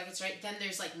of those buckets, right? Then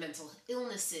there's, like, mental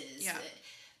illnesses. Yeah.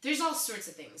 There's all sorts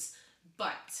of things.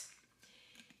 But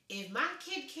if my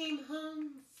kid came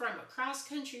home from a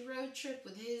cross-country road trip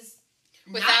with his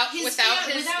fiance,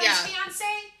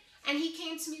 and he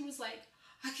came to me and was like,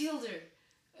 I killed her.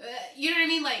 You know what I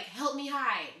mean? Like, help me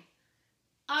hide.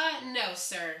 No,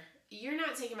 sir. You're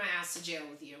not taking my ass to jail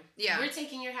with you. Yeah. We're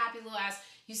taking your happy little ass.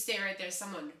 You stay right there.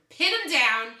 Someone pin him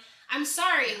down. I'm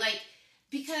sorry. Like,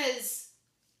 because,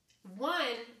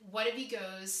 one, what if he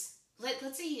goes...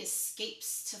 Let's say he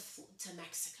escapes to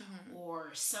Mexico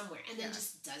or somewhere, and then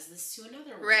just does this to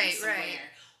another woman somewhere. Right.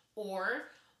 Or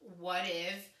what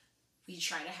if we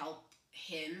try to help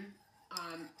him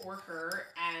or her,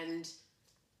 and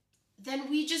then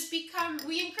we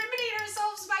incriminate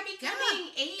ourselves by becoming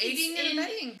aiding and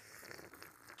abetting.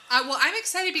 Well, I'm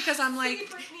excited because I'm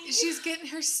like, she's getting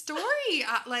her story.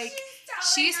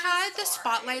 She's had the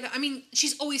spotlight. I mean,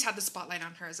 she's always had the spotlight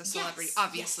on her as a celebrity,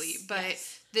 obviously. But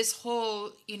this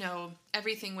whole,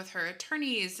 everything with her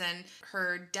attorneys and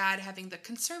her dad having the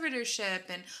conservatorship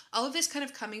and all of this kind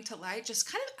of coming to light,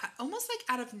 just kind of almost like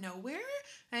out of nowhere.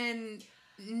 And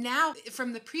now,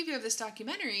 from the preview of this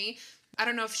documentary, I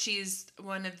don't know if she's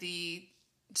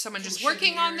someone just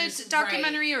working on this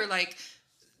documentary or like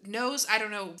knows, I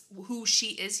don't know who she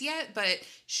is yet, but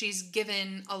she's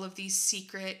given all of these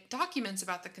secret documents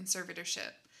about the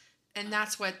conservatorship. And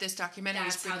that's what this documentary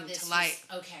is bringing to light.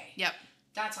 Okay. Yep.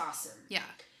 That's awesome. Yeah.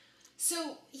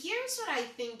 So here's what I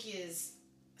think is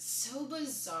so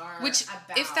bizarre. Which,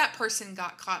 about... if that person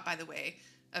got caught, by the way,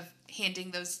 of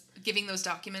giving those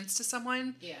documents to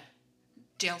someone, yeah,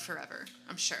 jail forever,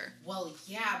 I'm sure. Well,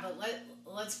 yeah, but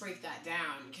let's break that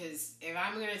down, because if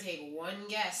I'm going to take one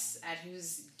guess at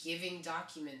who's giving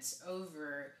documents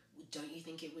over, don't you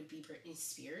think it would be Britney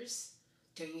Spears?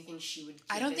 Don't you think she would give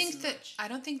I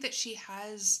don't think that she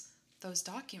has those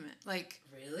documents. Like,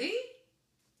 really?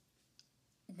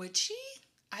 Would she?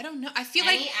 I don't know. I feel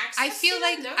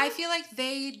like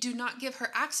they do not give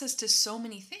her access to so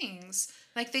many things.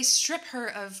 Like, they strip her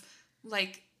of,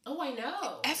 like, oh, I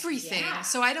know, everything. Yeah.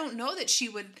 So I don't know that she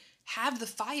would have the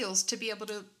files to be able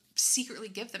to secretly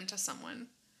give them to someone.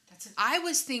 I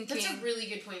was thinking... That's a really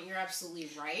good point. You're absolutely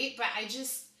right. But I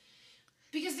just...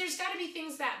 Because there's got to be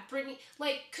things that Britney...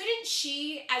 Like, couldn't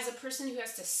she, as a person who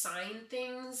has to sign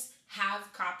things,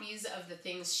 have copies of the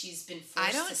things she's been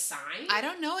forced to sign? I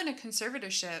don't know in a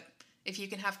conservatorship if you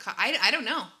can have... I don't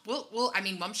know.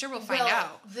 I'm sure we'll find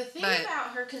out. The thing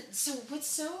about her... So what's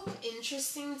so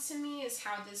interesting to me is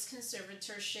how this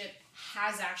conservatorship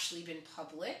has actually been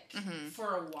public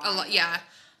for a while. Yeah.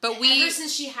 But ever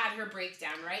since she had her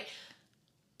breakdown, right?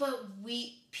 But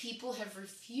people have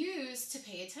refused to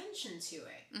pay attention to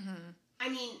it. Mm-hmm. I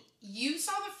mean, you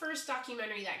saw the first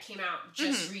documentary that came out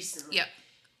just recently. Yep.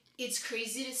 It's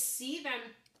crazy to see them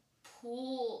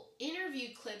pull interview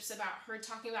clips about her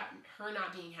talking about her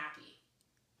not being happy.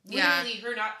 Literally,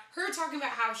 her talking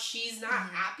about how she's not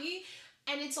happy,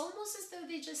 and it's almost as though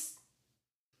they just...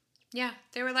 Yeah,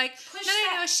 they were like,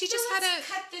 no, she just had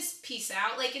to... cut this piece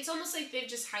out. Like, it's almost like they've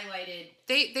just highlighted...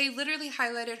 They literally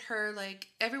highlighted her, like,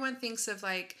 everyone thinks of,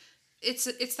 like, it's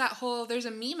that whole... There's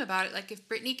a meme about it, like, if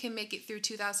Britney can make it through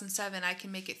 2007, I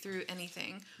can make it through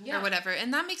anything, or whatever.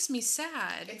 And that makes me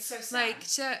sad. It's so sad.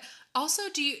 Like, also,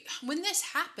 when this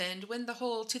happened, when the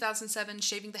whole 2007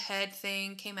 shaving the head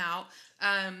thing came out,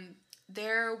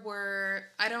 there were...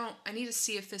 I need to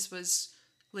see if this was...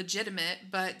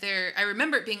 legitimate, but I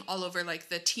remember it being all over, like,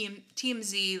 the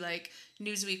TMZ, like,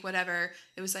 Newsweek, whatever.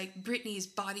 It was like, Britney's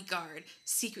bodyguard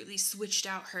secretly switched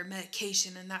out her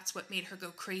medication, and that's what made her go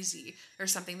crazy, or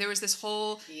something. There was this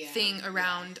whole thing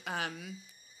around,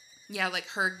 like,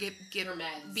 her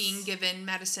being given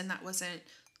medicine that wasn't,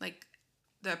 like,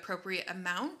 the appropriate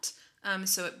amount,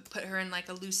 so it put her in, like,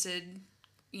 a lucid,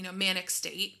 manic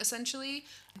state, essentially.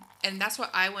 And that's what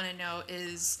I want to know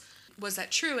is... was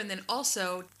that true? And then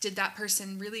also, did that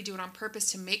person really do it on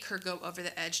purpose to make her go over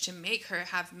the edge, to make her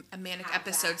have a manic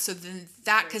episode? So then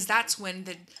because that's when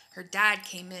her dad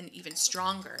came in even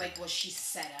stronger. Like, was she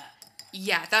set up?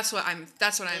 Yeah, that's what I'm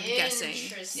guessing.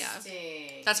 Interesting.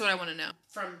 Yeah. That's what I want to know.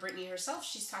 From Britney herself,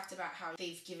 she's talked about how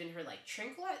they've given her, like,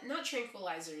 not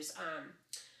tranquilizers.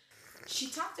 She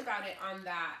talked about it on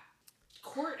that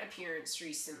court appearance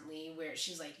recently where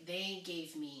she's like, they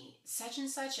gave me such and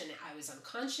such and I was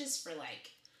unconscious for, like,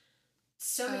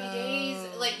 so many days.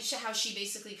 Like, how she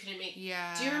basically couldn't make...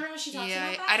 Yeah. Do you remember how she talked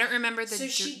about that? I don't remember the drug. So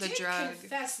she did drug.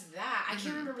 confess that. I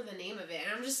can't remember the name of it.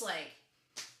 And I'm just like,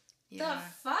 the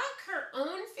fuck? Her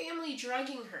own family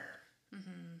drugging her.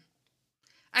 Mm-hmm.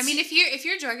 I mean, if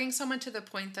you're drugging someone to the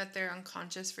point that they're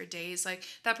unconscious for days, like,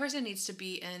 that person needs to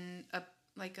be in a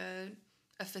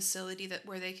facility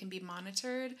where they can be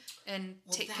monitored and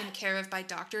taken care of by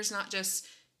doctors, not just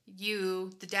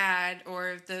you, the dad,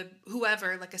 or the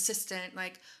whoever, like, assistant,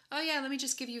 like, oh yeah, let me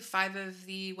just give you 5 of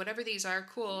the whatever these are,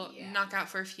 cool, knock out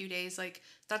for a few days. Like,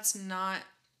 that's not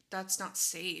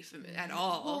safe at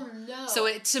all. Well, no. So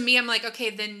to me, I'm like, okay,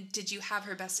 then did you have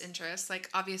her best interest? Like,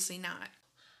 obviously not.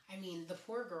 I mean, the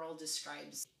poor girl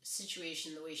describes the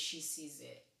situation the way she sees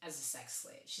it as a sex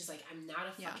slave. She's like, I'm not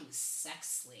a fucking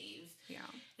sex slave. Yeah.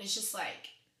 And it's just like,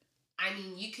 I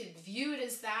mean, you could view it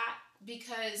as that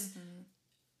because,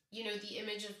 the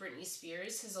image of Britney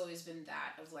Spears has always been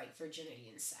that of, like, virginity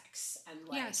and sex. And,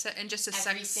 like, and just a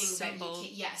sex symbol.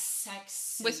 Sex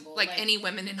symbol. With, like, any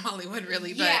women in Hollywood,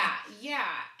 really. But... Yeah.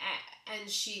 And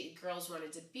girls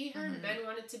wanted to be her, men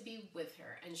wanted to be with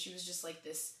her. And she was just, like,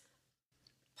 this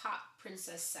pop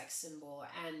princess sex symbol.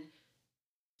 And...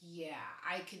 yeah,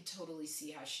 I could totally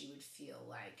see how she would feel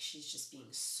like she's just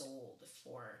being sold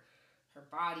for her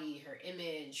body, her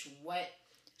image, what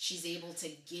she's able to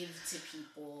give to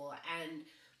people. And,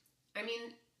 I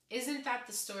mean, isn't that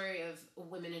the story of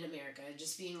women in America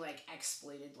just being, like,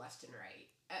 exploited left and right?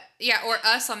 Or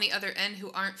us on the other end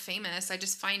who aren't famous. I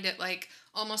just find it, like,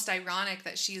 almost ironic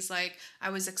that she's like,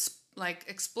 I was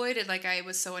exploited, like, I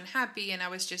was so unhappy and I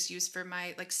was just used for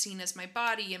my, like, seen as my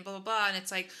body and blah blah blah. And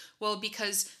it's like, well,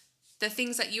 because the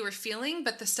things that you were feeling,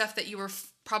 but the stuff that you were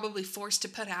probably forced to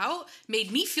put out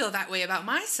made me feel that way about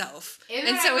myself. Isn't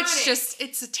and that so ironic?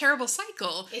 it's a terrible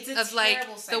cycle of like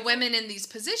the women in these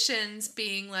positions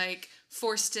being like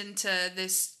forced into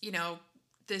this, you know,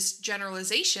 this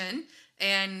generalization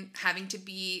and having to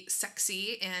be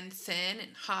sexy and thin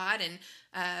and hot and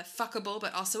fuckable,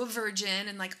 but also a virgin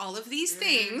and like all of these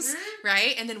things,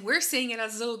 right? And then we're seeing it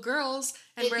as little girls,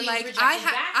 and we're like, I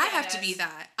have to be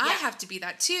that. I have to be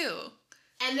that too.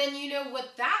 And then you know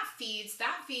what that feeds?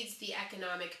 That feeds the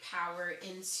economic power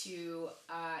into,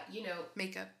 you know,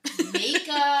 makeup.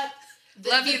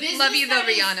 Love you though,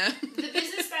 Rihanna. The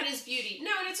business that is beauty.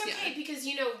 No, and it's okay because,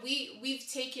 you know, we've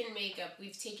taken makeup,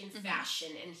 we've taken fashion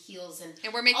and heels and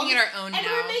we're making it our own now. And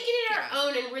we're making it our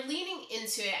own, and we're leaning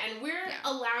into it, and we're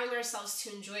allowing ourselves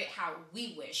to enjoy it how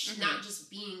we wish, not just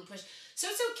being pushed. So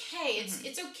it's okay.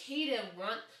 It's okay to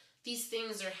want these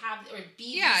things or have or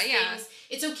be these things.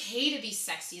 It's okay to be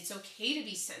sexy. It's okay to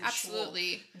be sensual.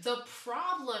 Absolutely. The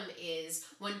problem is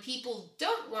when people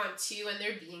don't want to and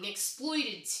they're being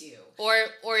exploited to.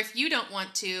 Or if you don't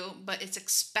want to, but it's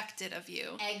expected of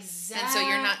you. Exactly. And so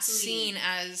you're not seen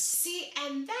as... See,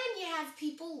 and then you have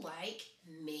people like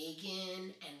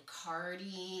Megan and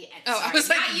Cardi. And I was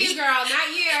like... Not you, girl. Not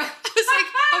you.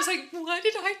 I was like, what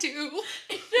did I do?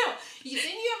 No. Then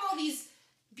you have all these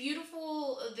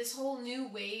beautiful, this whole new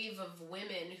wave of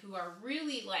women who are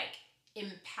really like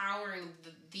empowering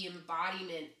the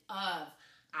embodiment of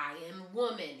I am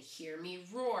woman, hear me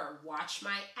roar, watch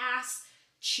my ass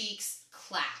cheeks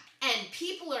clap. And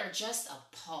people are just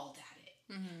appalled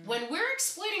at it. When we're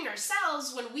exploiting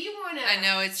ourselves, when we want to, I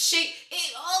know it's shake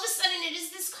it, all of a sudden it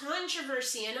is this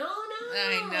controversy, and oh no,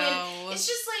 I know, and it's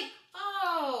just like,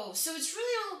 oh, so it's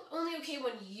really only okay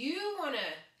when you want to.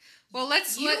 Well,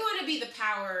 you want to be the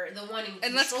power, the one in control.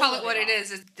 And let's call it what it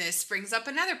is. This brings up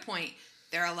another point.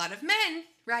 There are a lot of men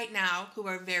right now who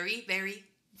are very, very,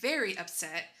 very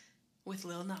upset with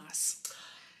Lil Nas.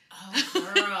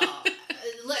 Oh, girl.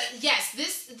 Yes,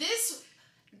 this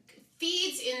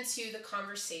feeds into the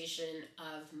conversation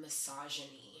of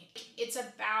misogyny. It's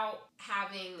about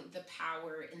having the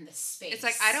power in the space. It's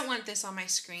like, I don't want this on my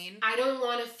screen. I don't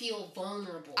want to feel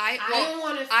vulnerable. I don't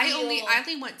want to feel... I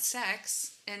only want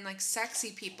sex and like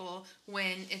sexy people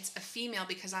when it's a female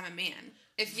because I'm a man.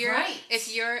 If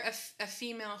you're a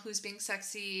female who's being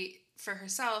sexy for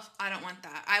herself, I don't want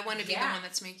that. I want to be the one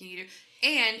that's making you do.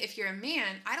 And if you're a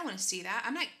man, I don't want to see that.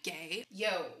 I'm not gay.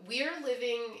 Yo, we are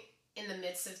living in the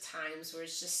midst of times where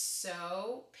it's just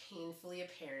so painfully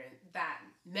apparent that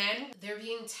men, they're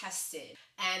being tested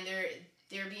and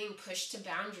they're being pushed to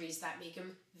boundaries that make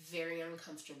them very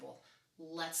uncomfortable.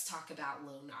 Let's talk about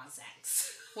Lil Nas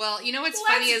X. Well, you know what's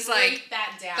funny is like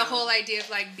that down. The whole idea of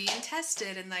like being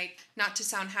tested and like not to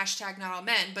sound hashtag not all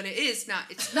men, but it's not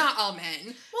all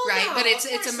men, well, right? No, but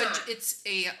it's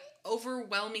a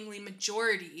overwhelmingly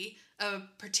majority of a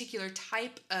particular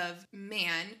type of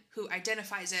man who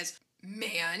identifies as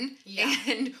man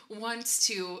and wants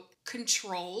to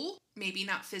control, maybe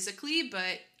not physically,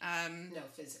 but no,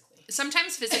 physically.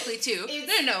 Sometimes physically too.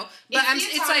 No. But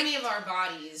it's the autonomy of our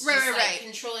bodies. Right.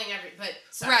 Controlling every.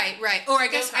 Sorry. Right. Or I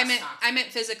guess I meant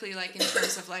physically, like in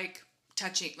terms of like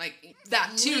touching, like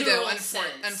that too. Though,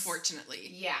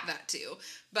 unfortunately, that too.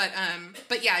 But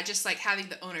yeah, just like having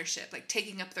the ownership, like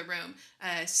taking up the room,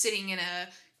 sitting in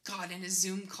a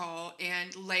Zoom call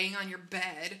and laying on your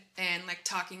bed and like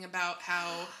talking about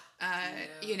how.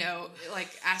 You know, like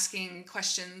asking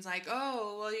questions like,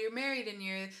 oh, well, you're married and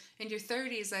you're in your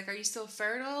 30s. Like, are you still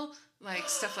fertile? Like,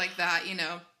 stuff like that, you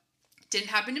know. Didn't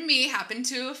happen to me, happened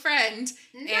to a friend.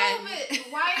 No, but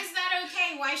why is that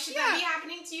okay? Why should that be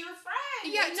happening to your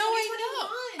friend? Yeah, no,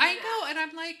 I know. And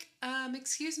I'm like,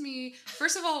 excuse me.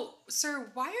 First of all, sir,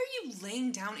 why are you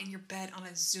laying down in your bed on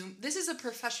a Zoom? This is a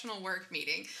professional work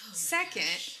meeting. Second,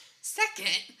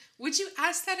 would you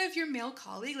ask that of your male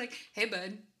colleague? Like, hey,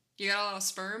 bud. You got a lot of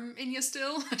sperm in you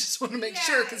still? I just want to make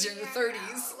sure because you're in your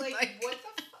 30s. Like, what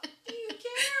the fuck do you care,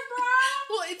 bro?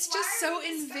 Well, it's just so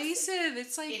invasive.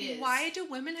 It's like, why do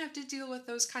women have to deal with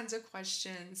those kinds of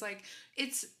questions? Like,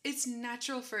 it's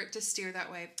natural for it to steer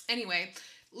that way. Anyway,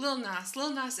 Lil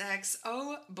Nas X,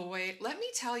 oh boy. Let me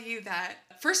tell you that,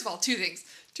 first of all, two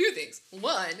things.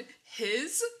 One,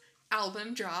 his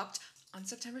album dropped on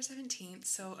September 17th,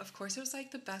 so of course it was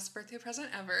like the best birthday present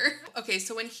ever. Okay,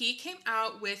 so when he came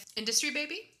out with Industry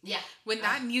Baby, when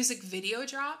that music video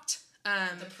dropped,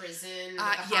 the prison, the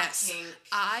hot pink.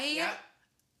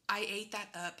 I ate that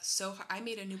up so hard. I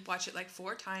made Anoop watch it like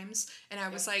 4 times, and I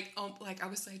was like, oh, like I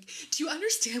was like, do you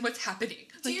understand what's happening?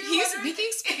 Like he's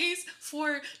making space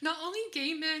for not only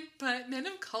gay men but men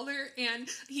of color, and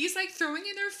he's like throwing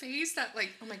in their face that like,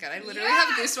 oh my god, I literally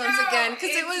have goosebumps again because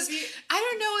it was. I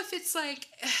don't know if it's like,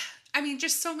 I mean,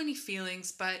 just so many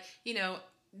feelings, but you know,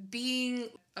 being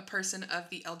a person of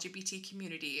the LGBT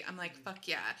community, I'm like, fuck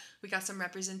yeah, we got some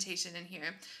representation in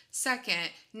here. Second,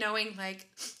 knowing like,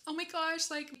 oh my gosh,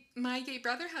 like my gay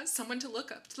brother has someone to look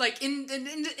up to, like in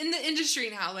the industry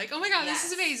now. Like, oh my god, this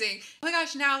is amazing. Oh my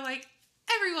gosh, now like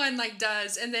everyone like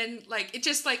does, and then like it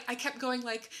just like I kept going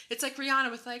like it's like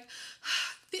Rihanna with like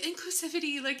the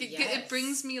inclusivity, like it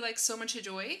brings me like so much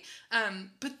joy.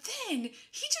 But then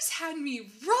he just had me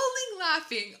rolling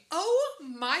laughing. Oh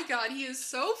my god, he is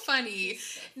so funny.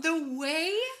 The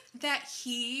way that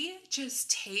he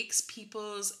just takes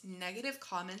people's negative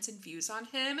comments and views on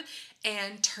him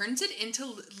and turns it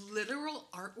into literal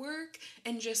artwork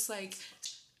and just like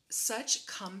such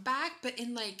comeback, but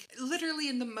in like literally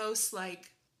in the most like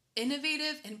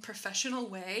innovative and professional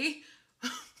way.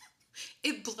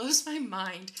 It blows my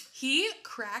mind. He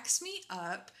cracks me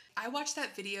up. I watched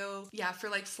that video, for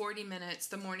like 40 minutes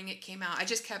the morning it came out. I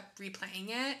just kept replaying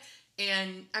it.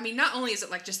 And I mean, not only is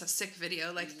it like just a sick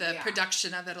video, like the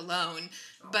production of it alone,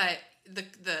 but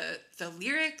the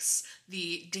lyrics,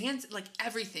 the dance, like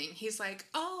everything. He's like,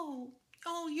 oh,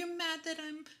 you're mad that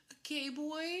I'm a gay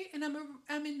boy and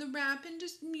I'm in the rap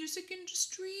music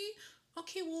industry.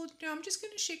 Okay, well, now I'm just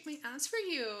going to shake my ass for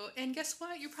you. And guess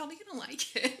what? You're probably going to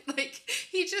like it. Like,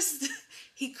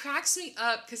 he cracks me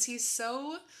up because he's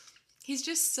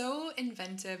just so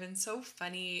inventive and so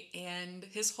funny. And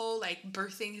his whole, like,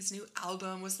 birthing his new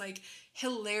album was, like,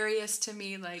 hilarious to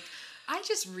me. Like, I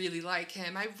just really like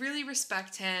him. I really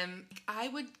respect him. I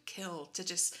would kill to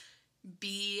just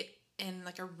be in,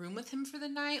 like, a room with him for the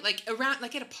night. Like, around,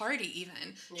 like, at a party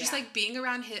even. Yeah. Just, like, being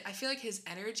around I feel like his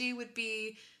energy would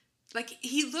be... Like,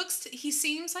 he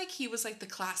seems like he was, like, the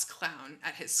class clown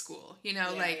at his school, you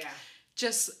know?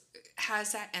 Just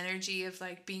has that energy of,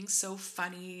 like, being so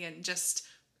funny and just,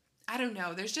 I don't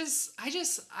know.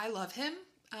 I love him.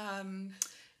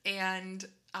 And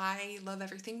I love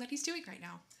everything that he's doing right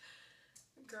now.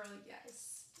 Girl,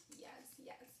 yes.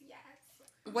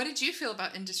 What did you feel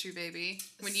about Industry Baby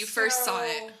when you first saw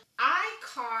it? I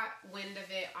caught wind of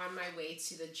it on my way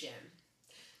to the gym.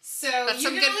 So that's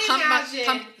some good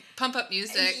pump up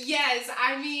music. Yes,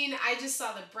 I mean, I just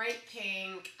saw the bright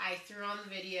pink. I threw on the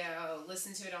video,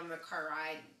 listened to it on the car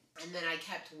ride, and then I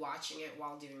kept watching it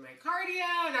while doing my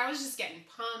cardio, and I was just getting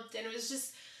pumped. And it was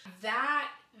just that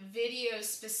video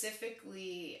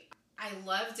specifically, I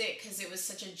loved it because it was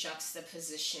such a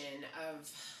juxtaposition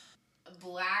of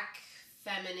Black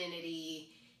femininity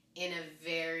in a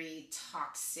very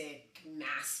toxic,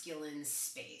 masculine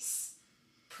space,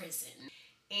 prison.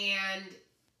 And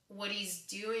what he's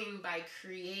doing by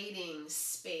creating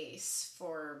space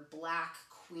for Black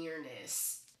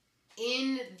queerness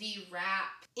in the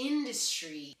rap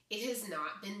industry, it has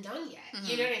not been done yet. Mm-hmm.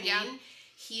 You know what I mean? Yeah.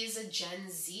 He is a Gen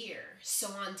Zer. So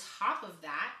on top of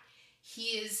that,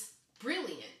 he is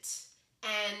brilliant.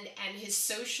 And his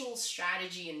social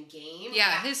strategy and game.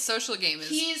 Yeah, his social game is...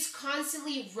 He is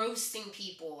constantly roasting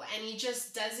people. And he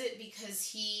just does it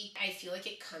because I feel like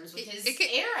it comes with his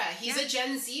era. He's a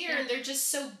Gen Zer, and they're just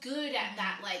so good at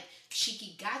that, like,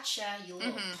 cheeky gotcha, you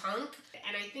little punk.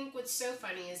 And I think what's so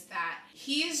funny is that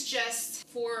he is just,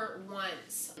 for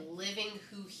once, living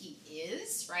who he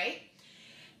is, right?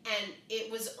 And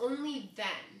it was only then,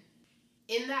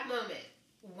 in that moment,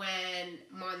 when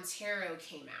Montero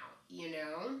came out, you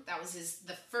know, that was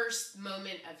the first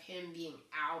moment of him being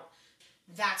out.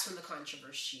 That's when the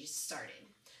controversy started.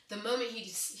 The moment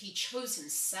he chose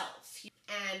himself.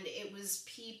 And it was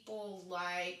people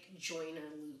like Joyner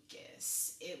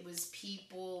Lucas. It was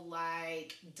people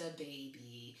like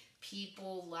DaBaby.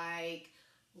 People like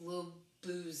Lil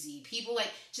Boozy. People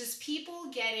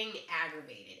getting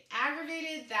aggravated.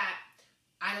 Aggravated that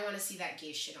I don't want to see that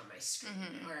gay shit on my screen.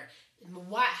 Mm-hmm. Or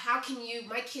how can you,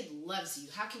 my kid loves you.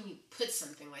 How can you put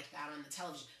something like that on the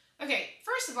television? Okay,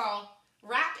 first of all,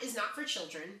 rap is not for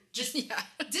children. Just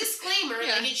disclaimer,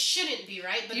 like it shouldn't be,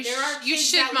 right? But there are kids you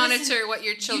should that monitor what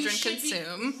your children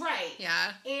consume. Right.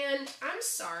 Yeah. And I'm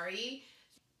sorry,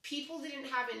 people didn't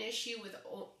have an issue with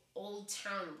Old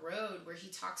Town Road where he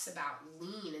talks about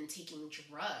lean and taking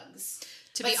drugs.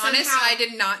 To be honest, I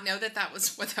did not know that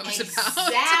was what that was about.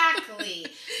 Exactly.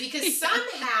 Because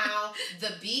somehow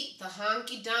the beat, the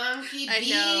honky-donkey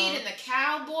beat and the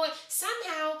cowboy,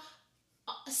 somehow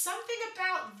something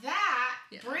about that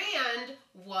brand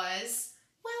was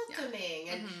welcoming.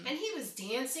 And he was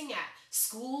dancing at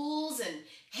schools and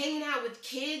hanging out with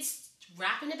kids,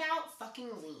 rapping about fucking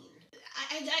lean.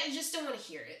 I just don't want to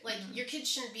hear it. Like, your kids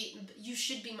shouldn't be, you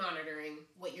should be monitoring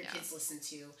what your kids listen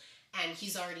to. And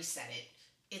he's already said it.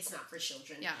 It's not for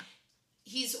children. Yeah.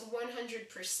 He's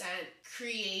 100%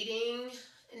 creating,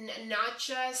 not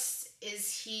just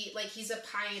is he, like, he's a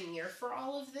pioneer for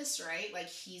all of this, right? Like,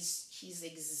 he's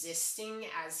existing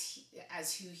as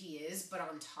who he is, but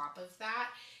on top of that,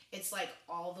 it's like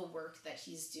all the work that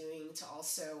he's doing to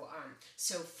also,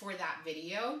 so for that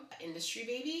video, Industry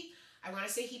Baby, I want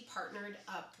to say he partnered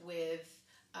up with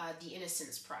the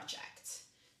Innocence Project.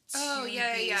 Oh,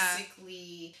 yeah.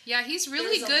 Yeah, he's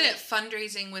really good at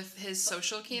fundraising with his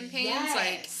social campaigns. Yes.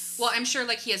 Like, well, I'm sure,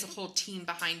 like, he has a whole team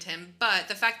behind him, but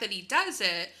the fact that he does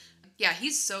it, yeah,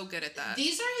 he's so good at that.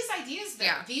 These are his ideas, though.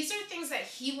 Yeah. These are things that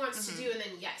he wants to do, and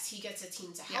then, yes, he gets a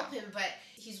team to help him, but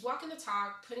he's walking the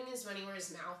talk, putting his money where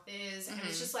his mouth is, and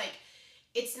it's just like,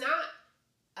 it's not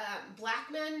black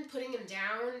men putting him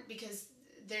down, because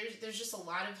there's just a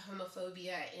lot of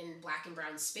homophobia in black and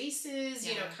brown spaces,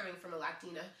 you know, coming from a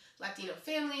Latino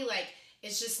family, like,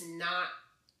 it's just not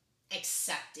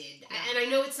accepted. Yeah. And I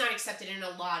know it's not accepted in a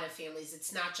lot of families.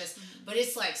 It's not just, but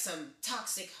it's like some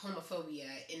toxic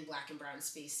homophobia in black and brown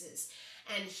spaces.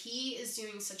 And he is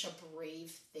doing such a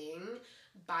brave thing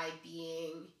by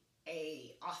being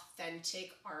a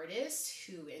authentic artist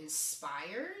who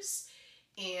inspires,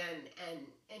 and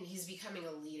he's becoming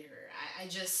a leader. I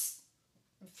just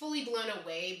fully blown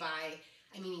away by,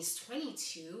 I mean, he's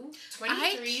 22,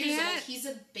 23 years old. He's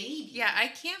a baby. Yeah, I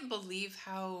can't believe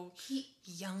how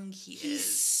young he is.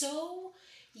 He's so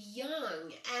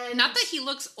young. And not that he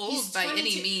looks old by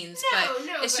any means, but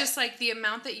it's just like the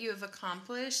amount that you have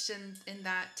accomplished in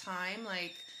that time,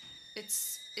 like,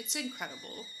 it's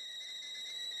incredible.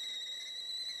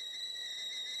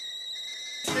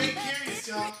 Stay curious,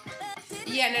 y'all.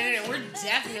 Yeah, no, we're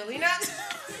definitely not.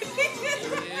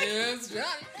 Yes, Johnny.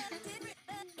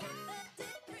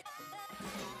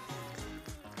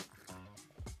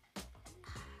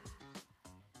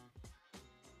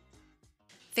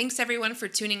 Thanks everyone for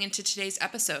tuning into today's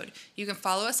episode. You can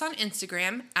follow us on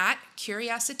Instagram at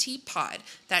CuriosityPod.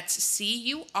 That's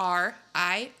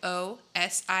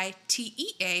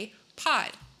CuriosiTea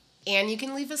Pod. And you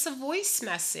can leave us a voice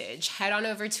message. Head on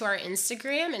over to our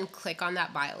Instagram and click on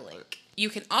that bio link. You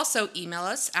can also email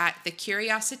us at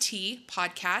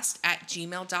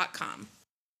thecuriositypodcast@gmail.com.